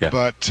 Yeah.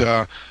 But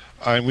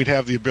and we'd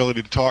have the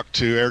ability to talk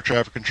to air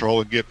traffic control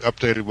and get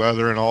updated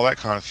weather and all that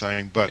kind of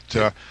thing. But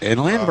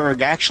and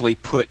Lindbergh actually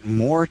put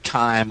more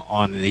time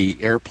on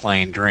the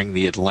airplane during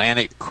the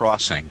Atlantic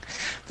crossing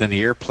than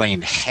the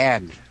airplane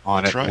had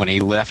on it when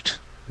he left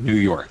New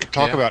York.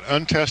 Talk about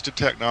untested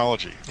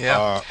technology.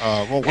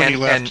 When he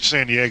left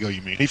San Diego,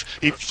 you mean?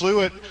 He flew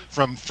it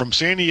from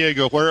San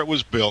Diego, where it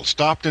was built,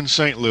 stopped in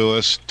St.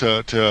 Louis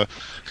to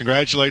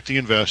congratulate the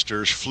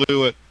investors,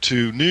 flew it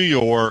to New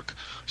York,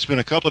 spent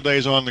a couple of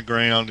days on the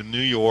ground in New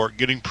York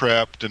getting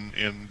prepped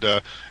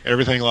and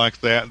everything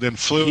like that, then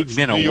flew it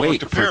from New York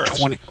to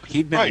Paris.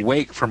 He'd been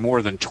awake for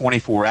more than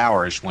 24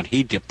 hours when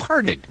he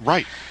departed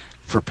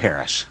for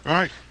Paris.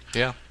 Right.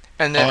 Yeah.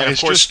 And then, of it's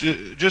course,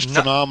 just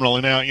phenomenal.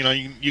 And now,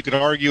 you could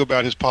argue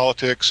about his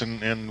politics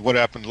and what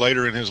happened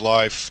later in his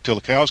life till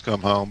the cows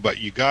come home, but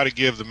you got to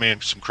give the man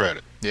some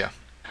credit. Yeah.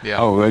 Yeah.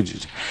 Oh,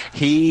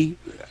 he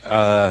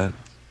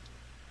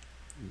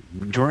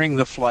during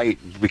the flight,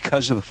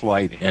 because of the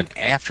flight, and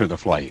after the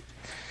flight,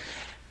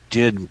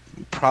 did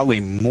probably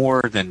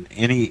more than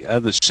any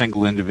other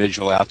single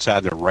individual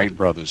outside the Wright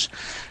brothers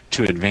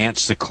to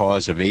advance the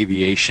cause of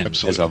aviation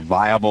as a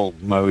viable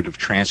mode of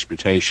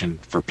transportation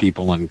for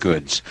people and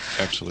goods.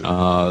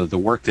 Absolutely. The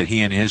work that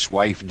he and his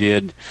wife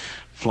did,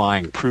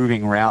 flying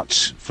proving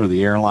routes for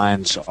the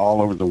airlines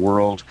all over the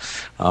world,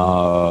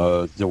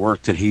 the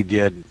work that he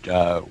did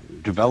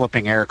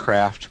developing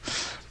aircraft,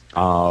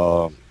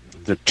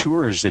 the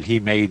tours that he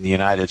made in the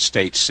United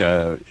States,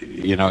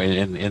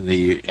 in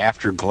the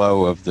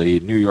afterglow of the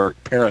New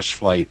York-Paris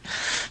flight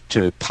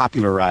to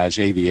popularize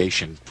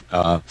aviation.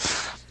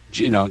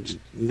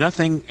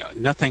 Nothing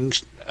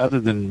other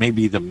than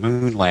maybe the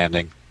moon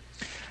landing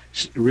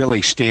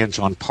really stands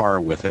on par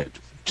with it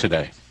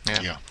today.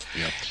 Yeah.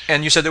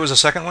 And you said there was a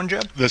second one,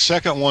 Jeb? The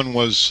second one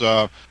was,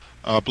 I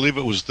believe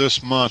it was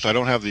this month. I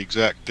don't have the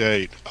exact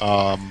date.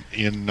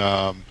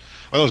 It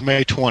was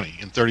May 20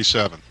 in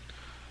 37.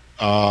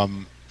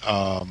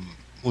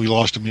 We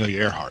lost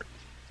Amelia Earhart,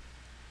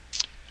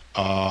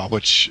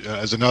 which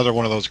is another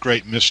one of those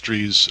great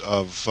mysteries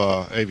of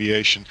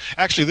aviation.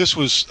 Actually,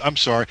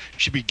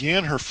 she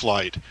began her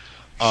flight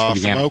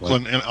from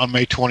Oakland on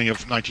May 20 of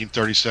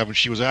 1937.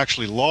 She was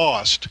actually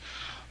lost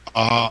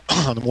on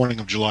the morning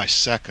of July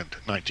 2nd,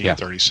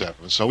 1937.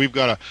 Yeah. So we've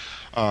got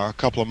a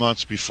couple of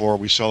months before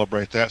we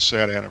celebrate that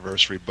sad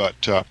anniversary,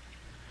 but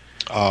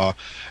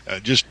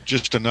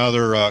just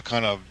another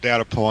kind of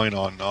data point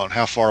on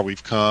how far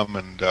we've come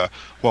and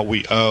what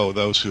we owe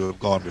those who have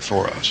gone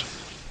before us.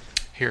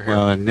 Here.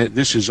 And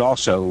this is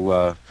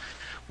also,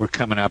 we're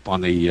coming up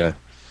on the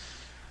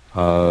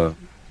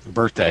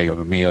birthday of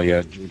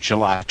Amelia,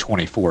 July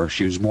 24th.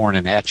 She was born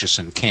in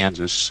Atchison,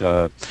 Kansas.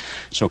 So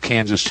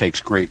Kansas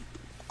takes great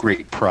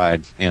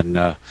pride in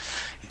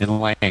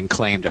laying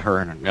claim to her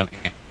and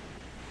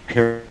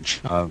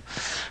heritage.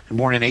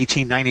 Born in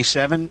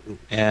 1897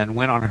 and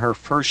went on her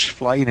first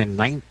flight in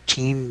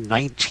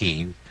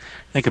 1919.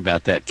 Think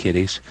about that,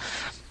 kiddies.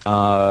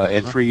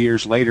 And 3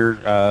 years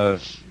later,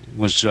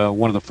 was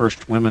one of the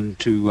first women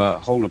to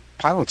hold a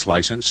pilot's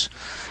license.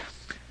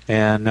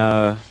 And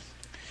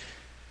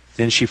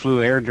then she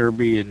flew Air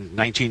Derby in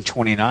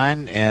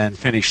 1929 and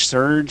finished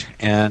third,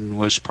 and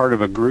was part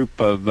of a group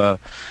of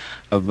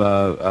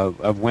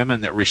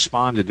women that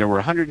responded. There were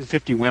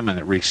 150 women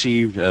that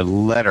received a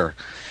letter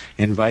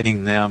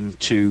inviting them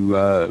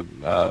to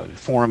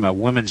form a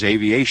women's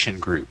aviation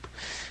group.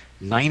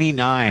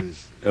 99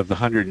 of the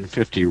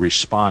 150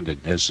 responded,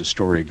 as the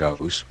story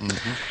goes.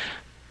 Mm-hmm.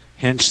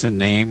 Hence the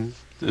name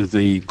of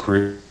the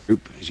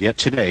group is yet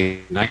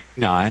today,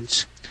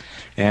 99s,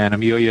 and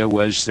Amelia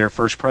was their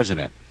first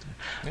president.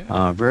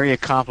 Yeah. Very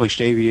accomplished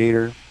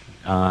aviator.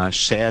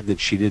 Sad that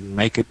she didn't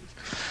make it.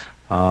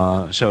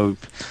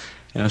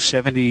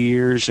 70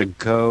 years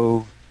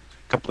ago,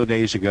 a couple of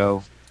days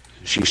ago,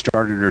 she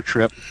started her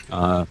trip.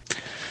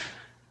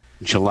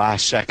 July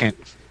 2nd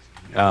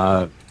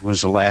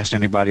was the last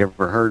anybody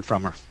ever heard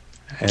from her.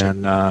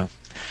 And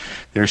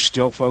there's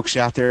still folks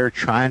out there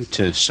trying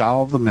to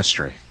solve the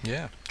mystery.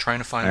 Yeah, trying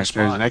to find a There's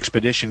spot. an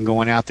expedition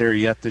going out there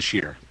yet this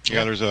year.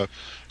 Yeah, there's a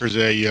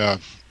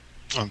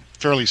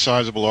fairly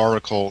sizable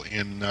article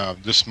in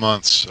this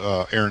month's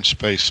Air and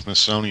Space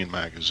Smithsonian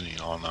magazine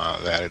on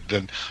that.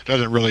 It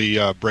doesn't really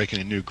break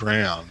any new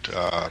ground,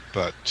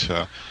 but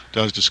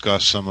does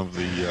discuss some of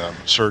the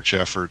search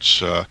efforts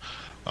that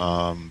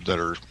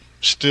are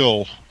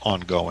still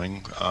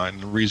ongoing,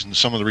 and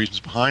some of the reasons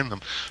behind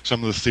them,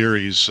 some of the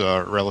theories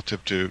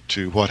relative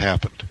to what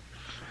happened.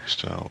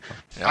 So,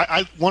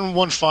 Yeah.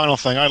 one final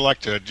thing, I'd like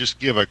to just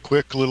give a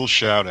quick little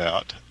shout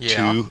out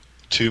Yeah.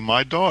 to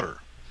my daughter,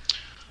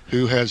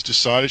 who has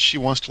decided she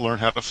wants to learn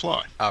how to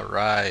fly. All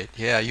right.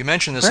 Yeah, you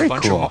mentioned this Very a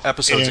bunch cool. of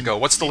episodes ago.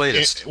 What's the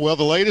latest? Well,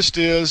 the latest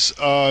is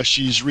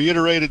she's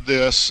reiterated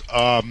this.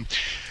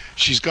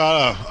 She's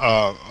got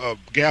a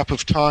gap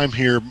of time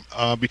here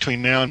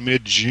between now and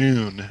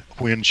mid-June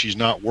when she's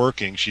not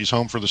working. She's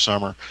home for the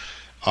summer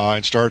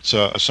and starts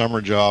a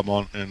summer job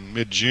in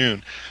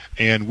mid-June.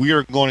 And we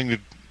are going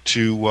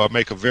to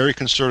make a very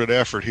concerted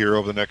effort here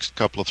over the next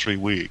couple of 3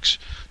 weeks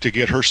to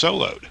get her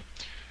soloed.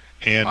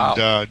 And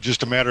Wow.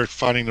 just a matter of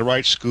finding the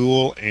right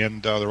school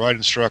and the right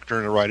instructor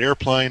and the right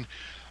airplane.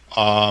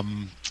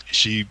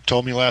 She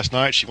told me last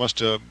night she wants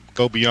to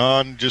go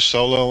beyond just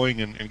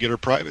soloing and get her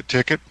private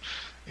ticket.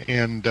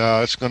 And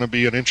it's going to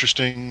be an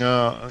interesting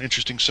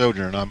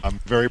sojourn. I'm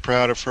very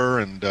proud of her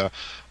and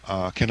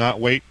cannot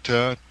wait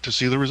to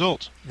see the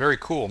results. Very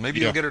cool. Maybe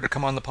Yeah. you'll get her to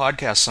come on the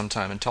podcast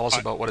sometime and tell us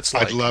about what it's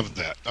like. I'd love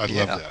that. I'd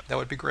love that. That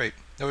would be great.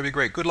 That would be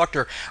great. Good luck to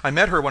her. I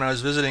met her when I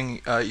was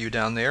visiting you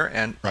down there,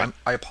 and Right.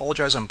 I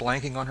apologize, I'm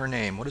blanking on her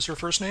name. What is her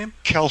first name?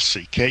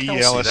 Kelsey, Kelsey,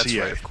 Kelsea. that's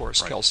right, of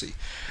course, Kelsey.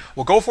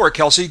 Well, go for it,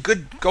 Kelsey.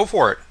 Go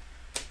for it.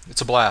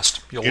 It's a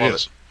blast. You'll love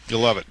it. You'll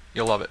love it.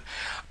 You'll love it.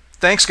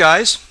 Thanks,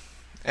 guys.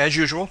 As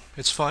usual,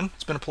 it's fun.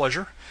 It's been a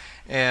pleasure.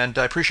 And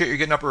I appreciate you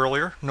getting up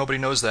earlier. Nobody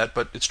knows that,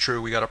 but it's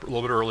true. We got up a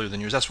little bit earlier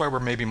than yours. That's why we're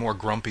maybe more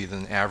grumpy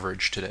than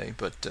average today.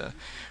 But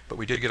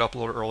we did get up a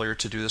little earlier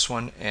to do this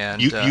one.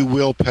 And You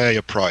will pay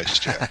a price,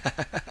 Jack.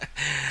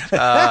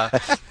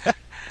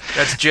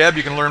 that's Jeb.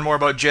 You can learn more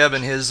about Jeb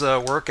and his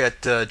work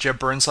at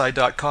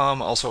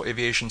jebburnside.com, also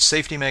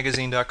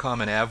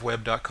aviationsafetymagazine.com and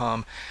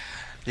avweb.com.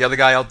 The other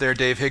guy out there,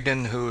 Dave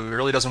Higdon, who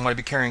really doesn't want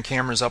to be carrying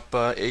cameras up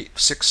 8,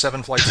 6,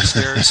 7 flights of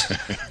stairs.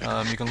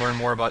 You can learn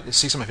more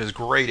see some of his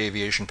great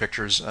aviation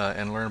pictures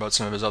and learn about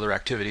some of his other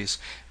activities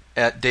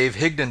at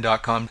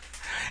davehigdon.com.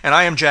 And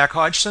I am Jack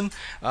Hodgson.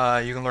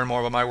 You can learn more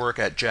about my work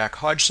at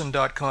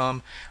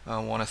jackhodgson.com. I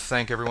want to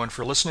thank everyone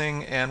for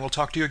listening, and we'll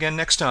talk to you again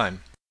next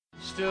time.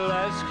 Still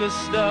ask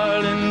us,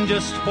 darling,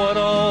 just what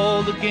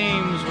all the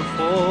games were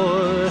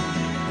for.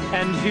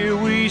 And here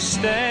we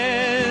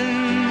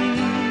stand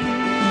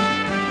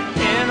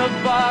in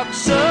a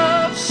box of